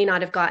they may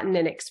not have gotten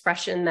an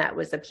expression that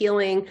was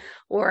appealing,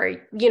 or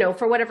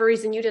for whatever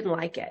reason you didn't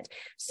like it.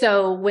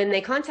 So when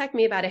they contact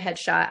me about a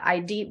headshot, I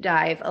deep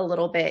dive a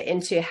little bit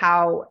into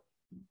how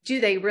do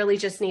they really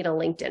just need a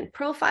LinkedIn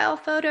profile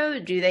photo?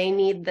 Do they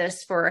need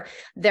this for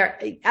their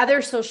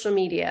other social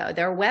media,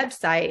 their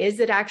website? Is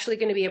it actually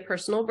going to be a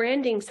personal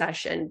branding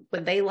session?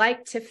 Would they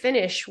like to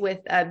finish with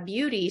a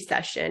beauty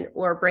session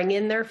or bring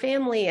in their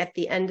family at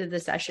the end of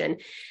the session?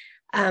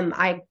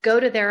 I go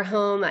to their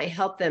home. I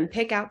help them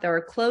pick out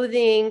their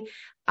clothing.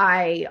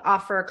 I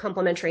offer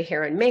complimentary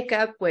hair and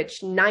makeup,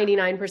 which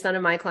 99%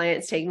 of my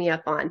clients take me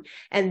up on.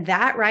 And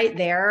that right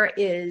there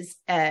is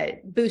a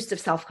boost of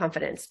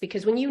self-confidence,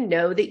 because when you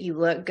know that you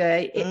look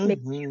good, it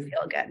makes you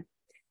feel good.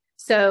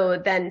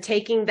 So then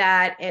taking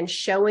that and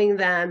showing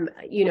them,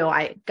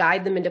 I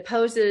guide them into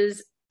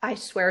poses. I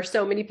swear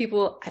so many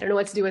people, I don't know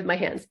what to do with my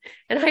hands.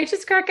 And I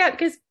just crack up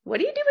because what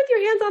do you do with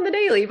your hands on the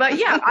daily? But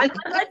yeah,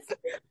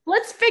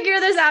 let's figure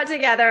this out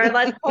together.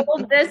 Let's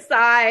hold this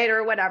side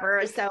or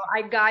whatever. So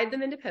I guide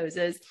them into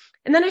poses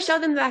and then I show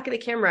them the back of the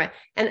camera.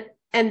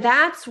 And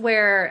that's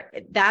where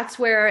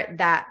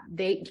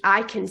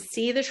I can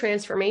see the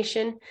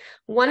transformation.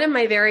 One of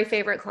my very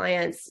favorite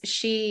clients,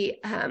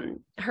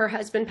 her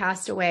husband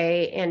passed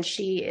away and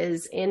she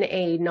is in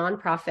a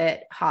nonprofit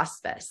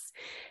hospice.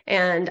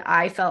 And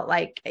I felt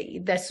like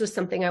this was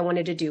something I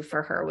wanted to do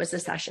for her, was a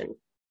session.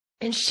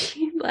 And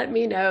she let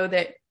me know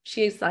that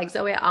she's like,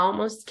 Zoe, I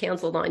almost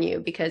canceled on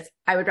you because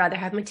I would rather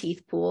have my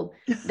teeth pulled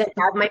than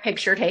have my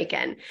picture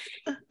taken.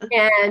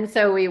 And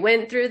so we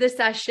went through the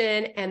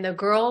session and the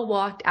girl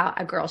walked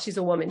out. She's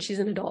a woman, she's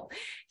an adult.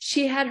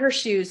 She had her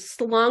shoes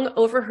slung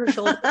over her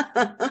shoulder,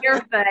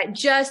 barefoot,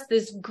 just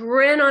this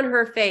grin on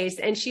her face.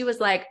 And she was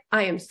like,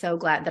 I am so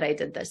glad that I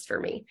did this for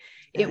me.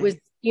 Nice. It was,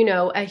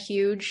 a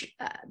huge,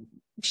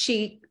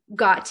 she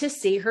got to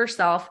see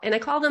herself, and I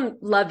call them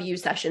love you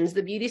sessions.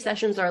 The beauty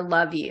sessions are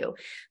love you,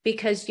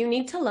 because you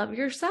need to love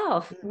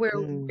yourself. We're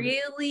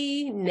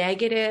really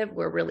negative.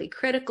 We're really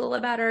critical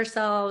about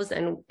ourselves.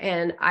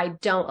 And I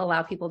don't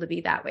allow people to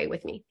be that way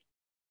with me.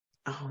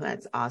 Oh,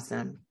 that's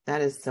awesome.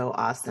 That is so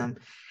awesome.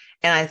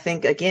 And I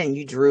think, again,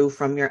 you drew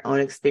from your own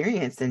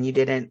experience and you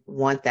didn't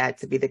want that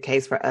to be the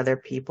case for other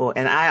people.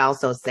 And I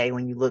also say,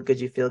 when you look good,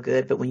 you feel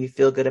good. But when you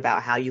feel good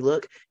about how you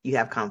look, you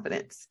have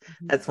confidence.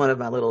 Mm-hmm. That's one of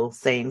my little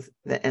sayings.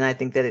 And I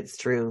think that it's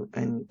true.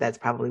 And that's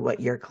probably what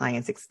your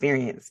clients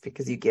experience,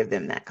 because you give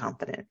them that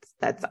confidence.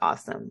 That's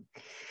awesome.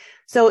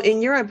 So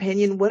in your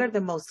opinion, what are the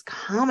most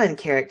common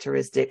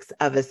characteristics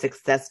of a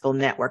successful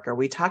networker?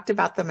 We talked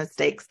about the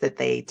mistakes that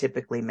they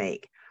typically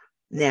make.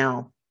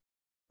 Now,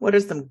 what are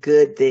some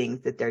good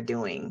things that they're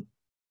doing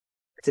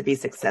to be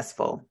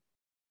successful?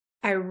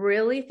 I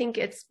really think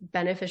it's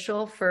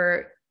beneficial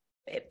for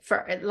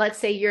for, let's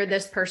say you're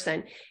this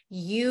person,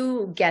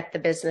 you get the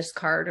business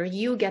card or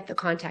you get the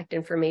contact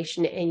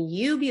information and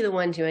you be the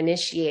one to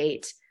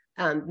initiate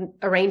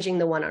arranging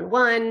the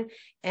one-on-one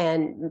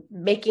and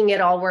making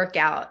it all work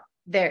out.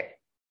 There,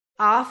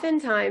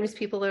 oftentimes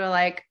people are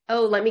like,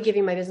 oh, let me give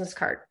you my business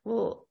card.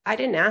 Well, I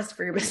didn't ask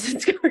for your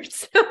business card.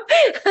 So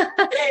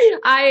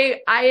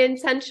I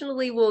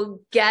intentionally will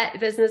get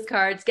business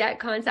cards, get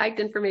contact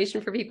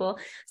information for people.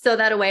 So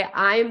that way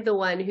I'm the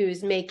one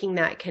who's making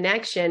that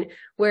connection,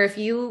 where if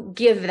you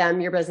give them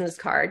your business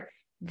card,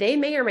 they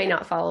may or may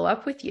not follow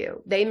up with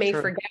you. They may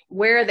forget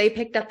where they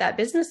picked up that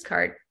business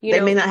card. They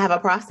may not have a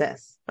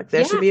process. Like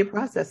there should be a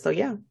process. So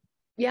yeah.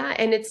 Yeah.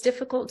 And it's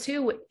difficult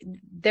too.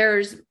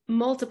 There's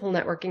multiple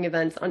networking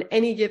events on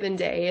any given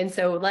day. And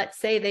so let's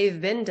say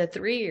they've been to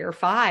 3 or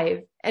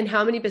 5, and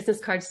how many business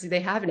cards do they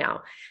have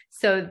now?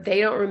 So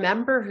they don't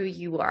remember who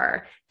you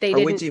are. They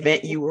didn't, which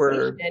event you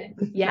were.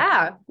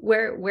 Yeah.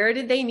 Where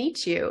did they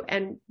meet you?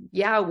 And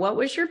yeah, what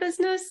was your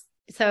business?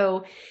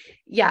 So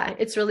yeah,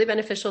 it's really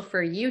beneficial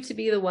for you to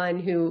be the one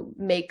who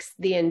makes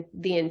the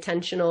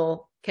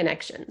intentional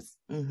connections.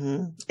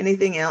 Mm-hmm.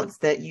 Anything else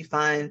that you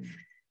find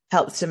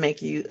helps to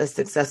make you a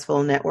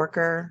successful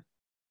networker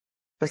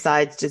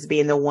besides just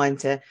being the one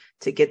to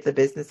get the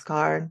business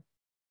card?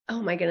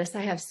 Oh my goodness,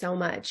 I have so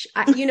much.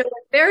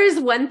 There is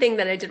one thing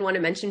that I did want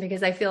to mention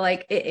because I feel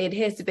like it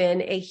has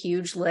been a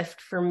huge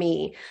lift for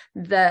me.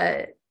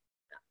 The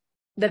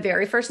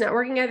very first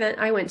networking event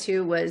I went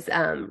to was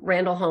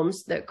Randall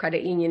Holmes, the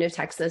Credit Union of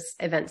Texas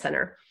Event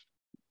Center.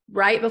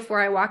 Right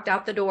before I walked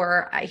out the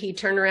door, he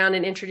turned around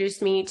and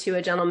introduced me to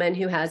a gentleman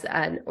who has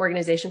an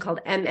organization called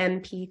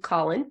MMP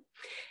Colin.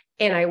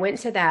 And I went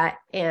to that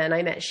and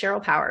I met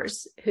Cheryl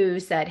Powers, who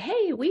said,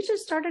 hey, we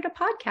just started a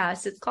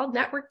podcast. It's called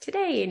Network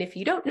Today. And if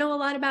you don't know a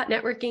lot about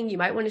networking, you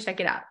might want to check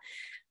it out.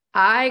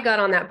 I got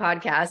on that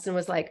podcast and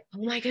was like,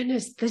 oh my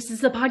goodness, this is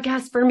the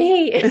podcast for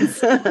me. And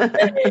so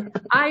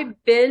I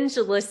binge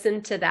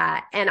listened to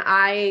that. And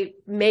I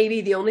may be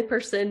the only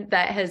person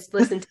that has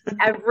listened to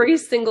every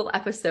single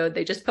episode.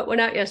 They just put one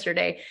out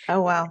yesterday.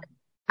 Oh, wow.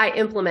 I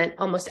implement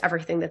almost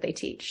everything that they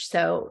teach.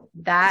 So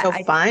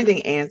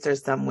finding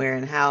answers somewhere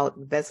and how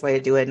the best way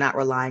to do it, not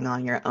relying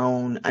on your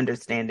own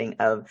understanding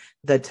of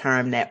the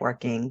term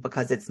networking,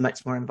 because it's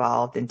much more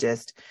involved than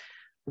just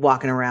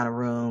walking around a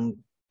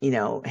room,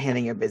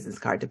 handing your business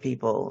card to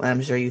people. And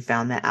I'm sure you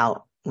found that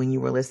out when you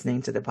were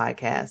listening to the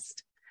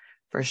podcast.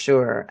 For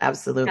sure.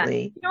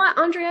 Absolutely. Yeah. You know what,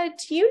 Andrea,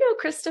 do you know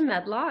Krista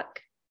Medlock?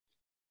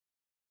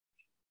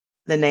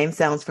 The name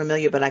sounds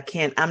familiar, but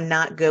I'm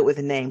not good with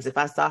names. If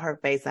I saw her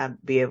face,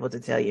 I'd be able to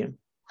tell you.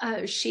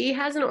 She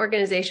has an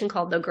organization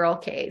called The Girl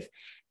Cave,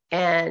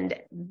 and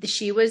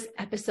she was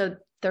episode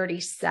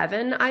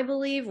 37, I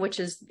believe, which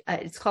is,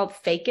 it's called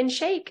Fake and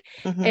Shake.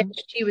 Mm-hmm. And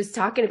she was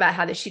talking about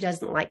how that she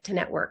doesn't like to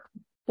network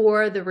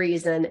for the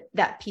reason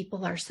that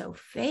people are so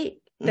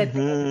fake, that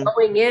they're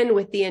going in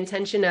with the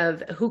intention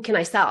of who can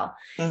I sell?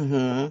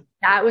 Mm-hmm.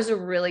 That was a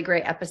really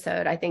great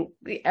episode. I think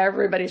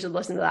everybody should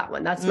listen to that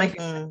one. That's my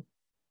favorite.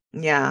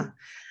 Yeah.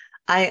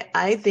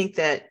 I think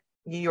that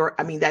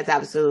that's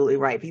absolutely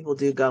right. People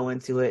do go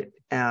into it.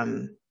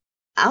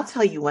 I'll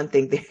tell you one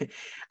thing.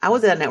 I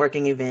was at a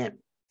networking event,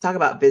 talk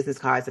about business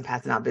cards and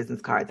passing out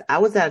business cards. I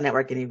was at a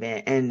networking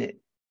event, and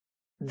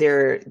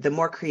the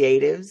more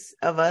creatives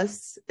of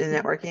us in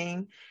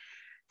networking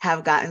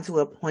have gotten to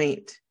a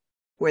point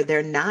where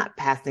they're not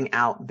passing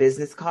out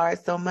business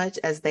cards so much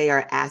as they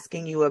are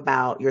asking you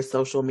about your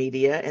social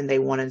media, and they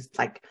want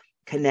to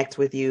connect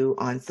with you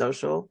on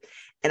social.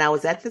 And I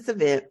was at this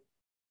event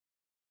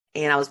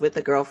and I was with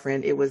a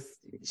girlfriend.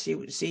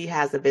 She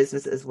has a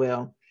business as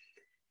well.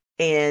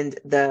 And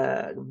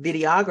the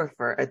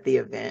videographer at the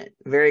event,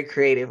 very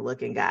creative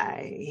looking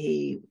guy,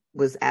 he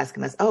was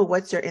asking us, oh,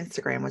 what's your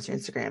Instagram? What's your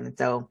Instagram? And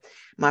so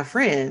my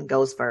friend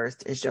goes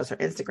first and shows her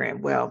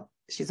Instagram. Well,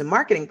 she's a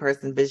marketing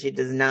person, but she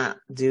does not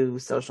do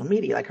social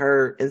media. Like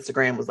her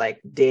Instagram was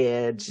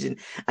dead.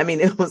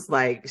 It was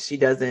like she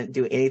doesn't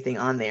do anything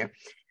on there.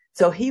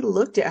 So he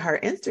looked at her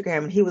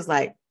Instagram and he was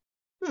like,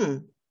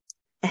 and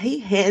he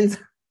hands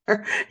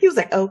her, he was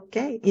like,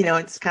 okay, it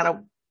just kind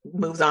of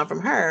moves on from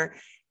her.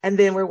 And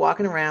then we're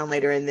walking around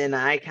later. And then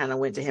I kind of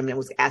went to him and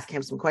was asking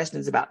him some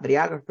questions about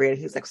videography. And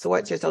he was like, so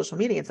what's your social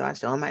media? And so I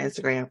show him my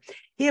Instagram.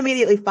 He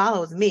immediately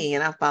follows me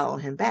and I follow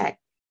him back.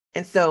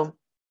 And so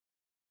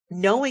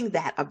knowing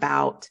that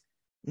about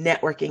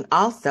networking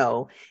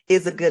also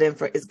is good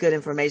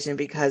information,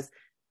 because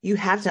you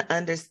have to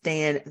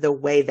understand the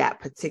way that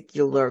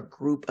particular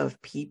group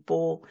of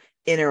people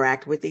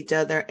interact with each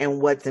other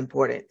and what's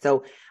important.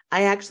 So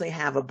I actually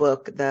have a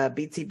book, the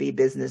BTB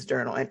Business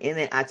Journal, and in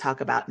it I talk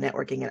about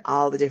networking and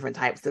all the different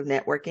types of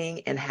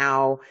networking and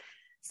how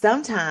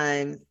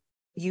sometimes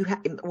you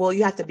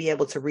have to be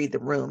able to read the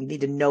room. You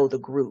need to know the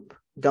group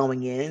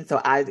going in.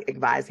 So I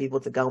advise people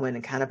to go in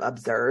and kind of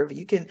observe.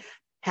 You can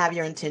have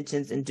your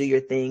intentions and do your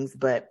things,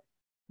 but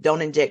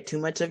don't inject too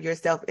much of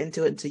yourself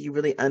into it until you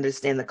really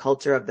understand the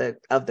culture of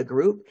the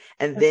group.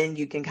 And then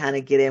you can kind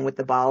of get in with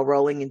the ball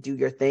rolling and do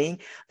your thing.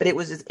 But it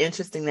was just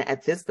interesting that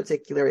at this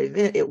particular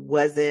event, it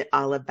wasn't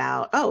all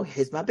about, oh,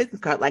 here's my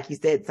business card. Like you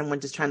said, someone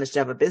just trying to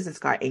shove a business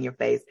card in your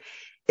face.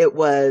 It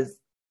was,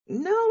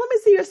 no, let me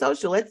see your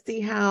social. Let's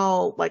see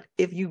how, like,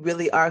 if you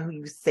really are who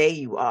you say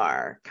you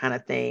are, kind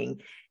of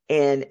thing.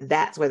 And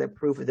that's where the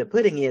proof of the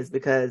pudding is,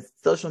 because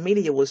social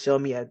media will show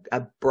me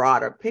a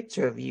broader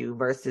picture of you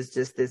versus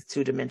just this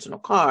 2-dimensional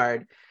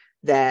card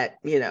that,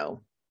 you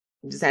know,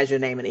 just has your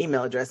name and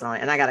email address on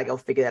it. And I got to go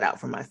figure that out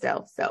for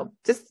myself. So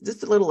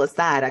just a little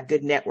aside, a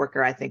good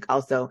networker, I think,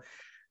 also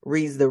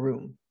reads the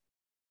room.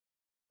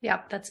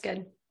 Yep, that's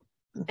good.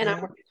 And I'm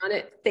working on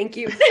it. Thank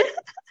you.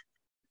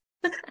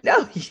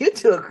 No, you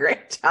do a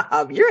great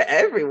job. You're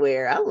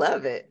everywhere. I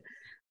love it.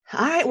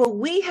 All right. Well,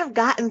 we have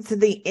gotten to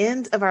the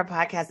end of our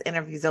podcast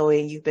interview,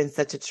 Zoe, and you've been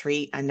such a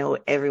treat. I know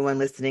everyone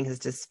listening has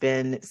just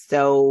been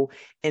so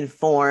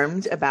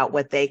informed about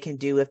what they can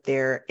do if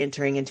they're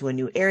entering into a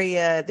new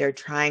area. They're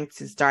trying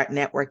to start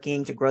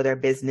networking to grow their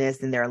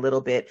business, and they're a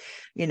little bit,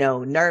 you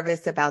know,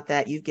 nervous about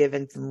that. You've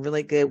given some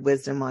really good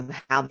wisdom on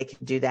how they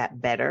can do that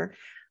better.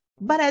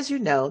 But as you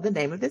know, the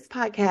name of this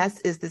podcast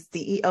is the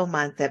CEO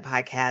Mindset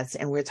Podcast,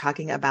 and we're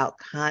talking about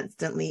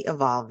constantly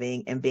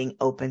evolving and being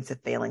open to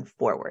failing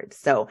forward.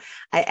 So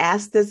I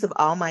ask this of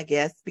all my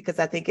guests because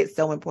I think it's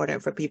so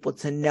important for people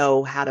to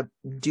know how to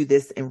do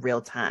this in real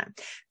time.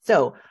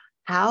 So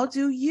how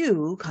do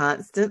you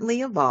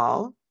constantly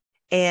evolve,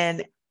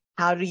 and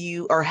how do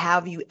you, or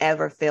have you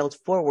ever failed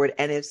forward?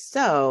 And if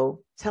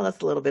so, tell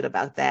us a little bit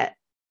about that.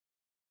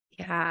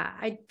 Yeah,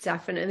 I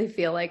definitely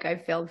feel like I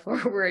failed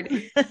forward.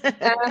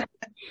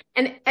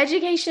 And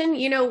education,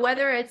 you know,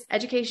 whether it's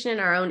education in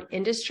our own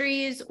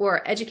industries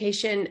or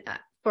education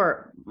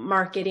for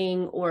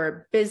marketing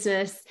or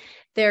business,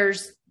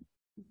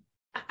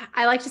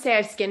 I like to say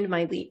I've skinned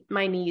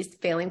my knees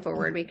failing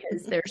forward,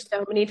 because there's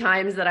so many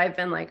times that I've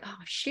been like, oh,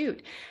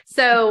 shoot.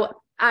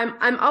 So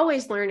I'm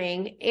always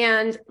learning.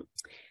 And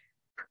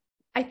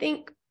I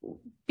think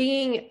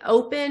being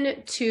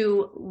open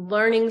to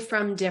learning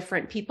from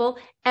different people,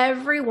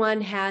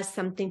 everyone has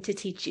something to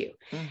teach you.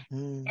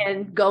 Mm-hmm.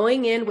 And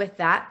going in with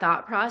that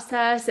thought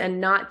process and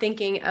not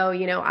thinking, oh,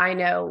 you know, I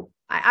know,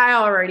 I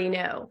already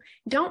know.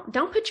 Don't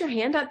put your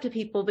hand up to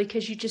people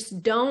because you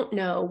just don't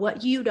know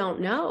what you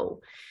don't know.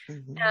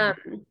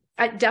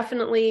 Mm-hmm.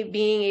 Definitely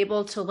being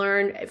able to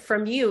learn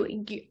from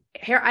you.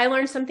 Here, I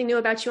learned something new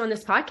about you on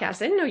this podcast.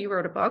 I didn't know you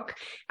wrote a book.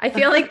 I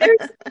feel like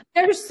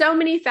there's so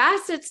many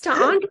facets to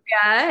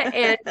Andrea,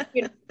 and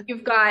you know,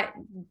 you've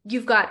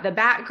got the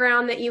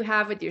background that you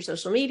have with your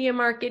social media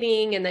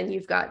marketing, and then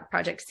you've got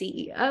Project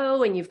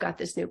CEO, and you've got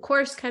this new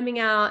course coming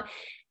out.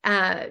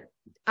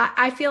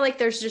 I feel like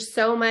there's just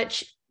so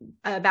much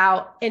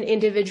about an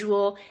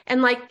individual,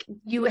 and like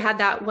you had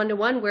that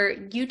one-to-one where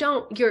you're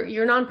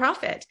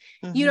nonprofit.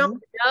 Mm-hmm. You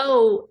don't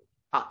know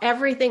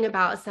everything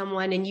about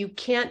someone, and you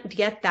can't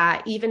get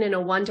that even in a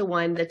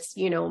one-to-one that's,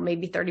 you know,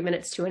 maybe 30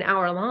 minutes to an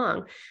hour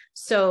long.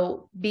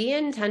 So be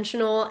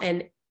intentional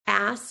and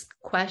ask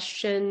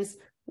questions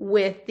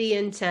with the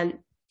intent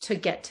to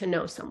get to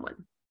know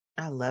someone.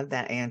 I love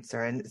that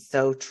answer. And it's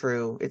so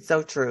true. It's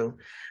so true.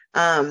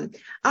 All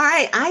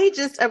right. I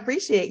just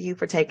appreciate you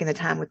for taking the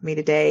time with me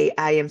today.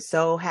 I am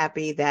so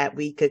happy that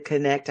we could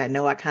connect. I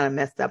know I kind of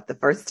messed up the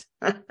first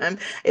time.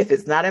 If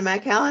it's not in my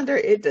calendar,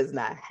 it does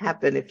not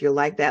happen. If you're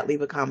like that,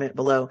 leave a comment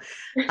below.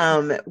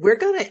 We're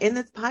going to end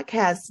this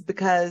podcast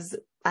because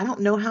I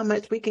don't know how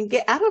much we can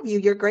get out of you.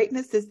 Your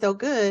greatness is so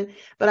good,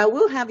 but I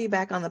will have you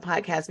back on the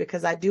podcast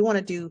because I do want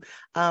to do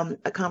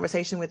a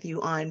conversation with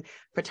you on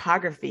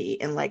photography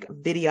and like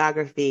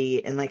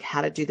videography and like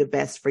how to do the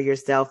best for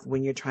yourself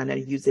when you're trying to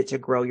use it to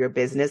grow your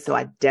business. So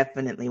I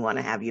definitely want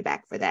to have you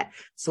back for that.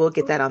 So we'll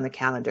get that on the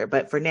calendar.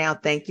 But for now,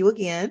 thank you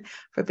again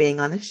for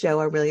being on the show.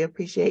 I really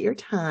appreciate your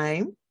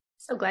time.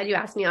 So glad you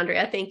asked me,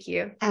 Andrea. Thank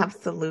you.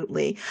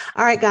 Absolutely.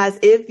 All right, guys,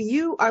 if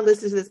you are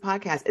listening to this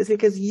podcast, it's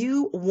because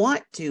you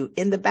want to,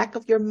 in the back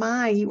of your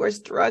mind, you are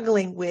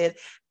struggling with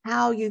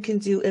how you can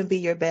do and be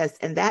your best.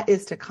 And that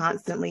is to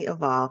constantly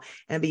evolve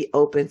and be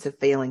open to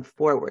failing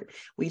forward.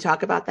 We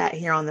talk about that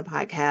here on the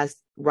podcast.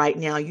 Right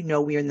now, you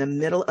know, we're in the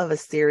middle of a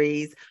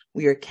series.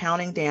 We are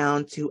counting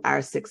down to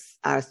our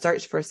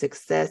Search for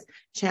Success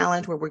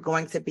challenge, where we're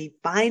going to be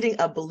finding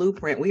a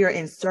blueprint. We are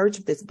in search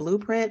of this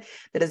blueprint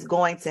that is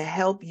going to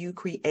help you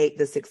create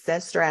the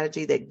success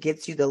strategy that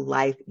gets you the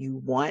life you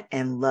want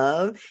and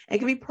love and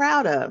can be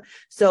proud of.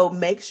 So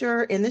make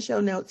sure in the show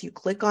notes, you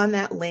click on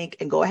that link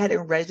and go ahead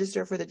and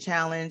register for the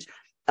challenge.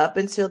 Up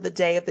until the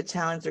day of the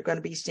challenge, they're going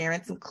to be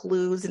sharing some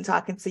clues and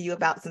talking to you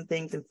about some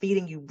things and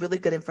feeding you really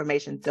good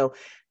information. So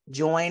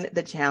join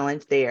the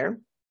challenge there.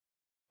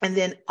 And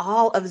then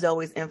all of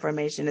Zoe's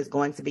information is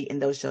going to be in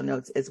those show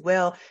notes as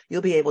well.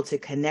 You'll be able to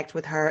connect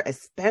with her,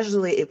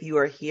 especially if you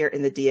are here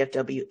in the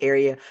DFW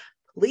area.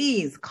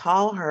 Please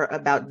call her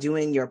about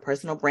doing your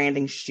personal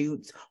branding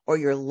shoots or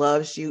your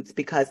love shoots,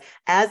 because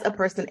as a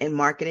person in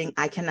marketing,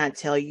 I cannot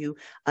tell you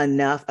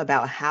enough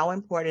about how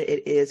important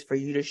it is for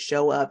you to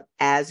show up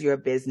as your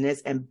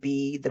business and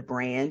be the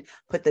brand.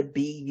 Put the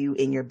be you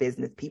in your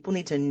business. People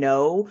need to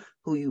know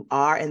who you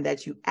are and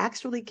that you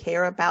actually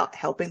care about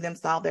helping them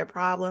solve their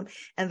problem.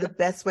 And the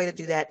best way to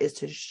do that is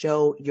to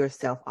show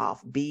yourself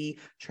off. Be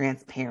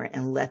transparent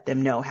and let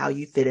them know how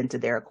you fit into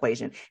their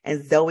equation.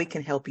 And Zoe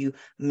can help you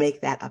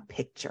make that a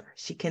picture.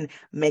 She can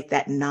make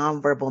that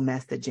nonverbal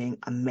messaging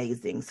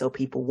amazing so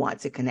people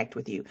want to connect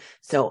with you.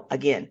 So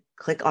again,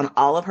 click on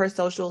all of her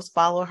socials,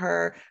 follow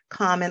her,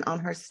 comment on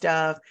her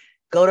stuff.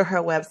 Go to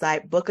her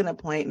website, book an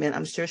appointment.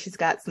 I'm sure she's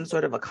got some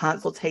sort of a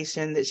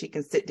consultation that she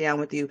can sit down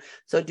with you.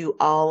 So do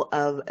all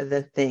of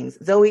the things.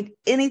 Zoe,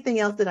 anything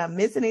else? Did I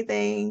miss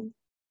anything?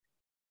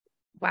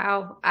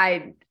 Wow.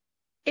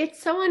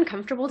 It's so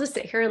uncomfortable to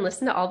sit here and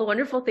listen to all the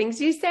wonderful things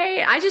you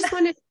say. I just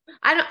want to,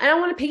 I don't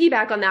want to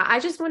piggyback on that. I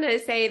just want to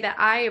say that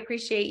I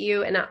appreciate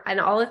you and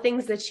all the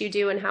things that you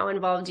do and how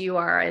involved you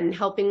are in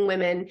helping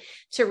women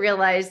to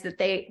realize that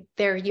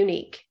they're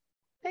unique.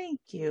 Thank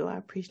you. I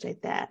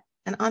appreciate that.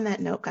 And on that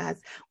note, guys,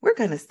 we're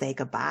going to say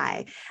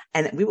goodbye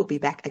and we will be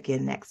back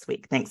again next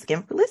week. Thanks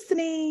again for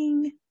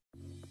listening.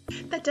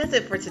 That does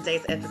it for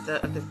today's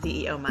episode of the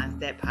CEO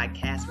Mindset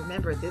Podcast.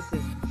 Remember, this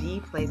is the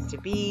place to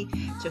be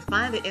to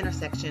find the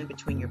intersection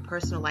between your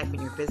personal life and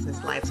your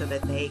business life so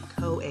that they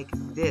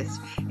coexist.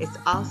 It's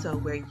also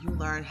where you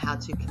learn how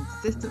to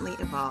consistently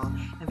evolve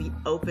and be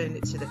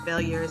open to the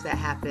failures that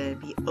happen,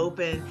 be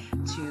open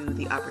to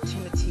the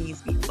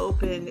opportunities, be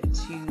open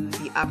to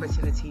the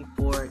opportunity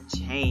for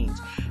change.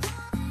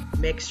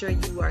 Make sure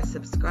you are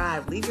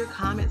subscribed. Leave your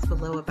comments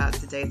below about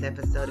today's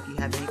episode if you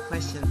have any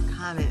questions,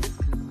 comments,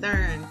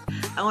 concerns.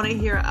 I want to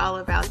hear all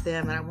about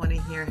them, and I want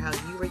to hear how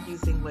you are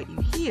using what you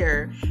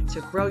hear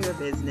to grow your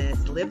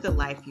business, live the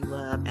life you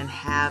love, and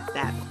have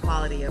that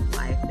quality of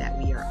life that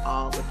we are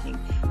all looking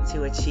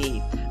to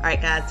achieve. All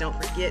right, guys, don't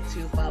forget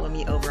to follow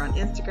me over on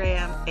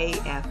Instagram,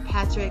 AF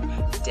Patrick.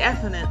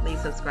 Definitely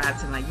subscribe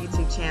to my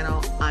YouTube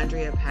channel,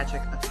 Andrea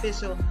Patrick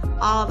Official.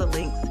 All the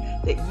links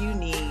that you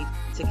need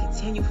to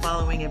continue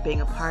following and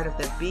being a part of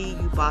the Be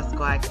You Boss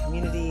Squad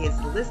community is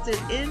listed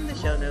in the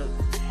show notes,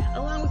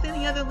 along with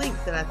any other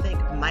links that I think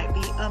might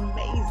be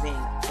amazing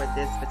for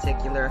this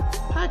particular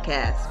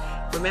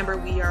podcast. Remember,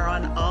 we are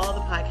on all the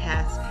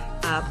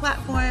podcast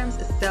platforms,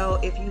 so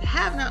if you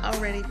have not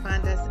already,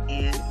 find us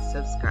and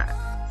subscribe.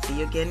 See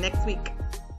you again next week.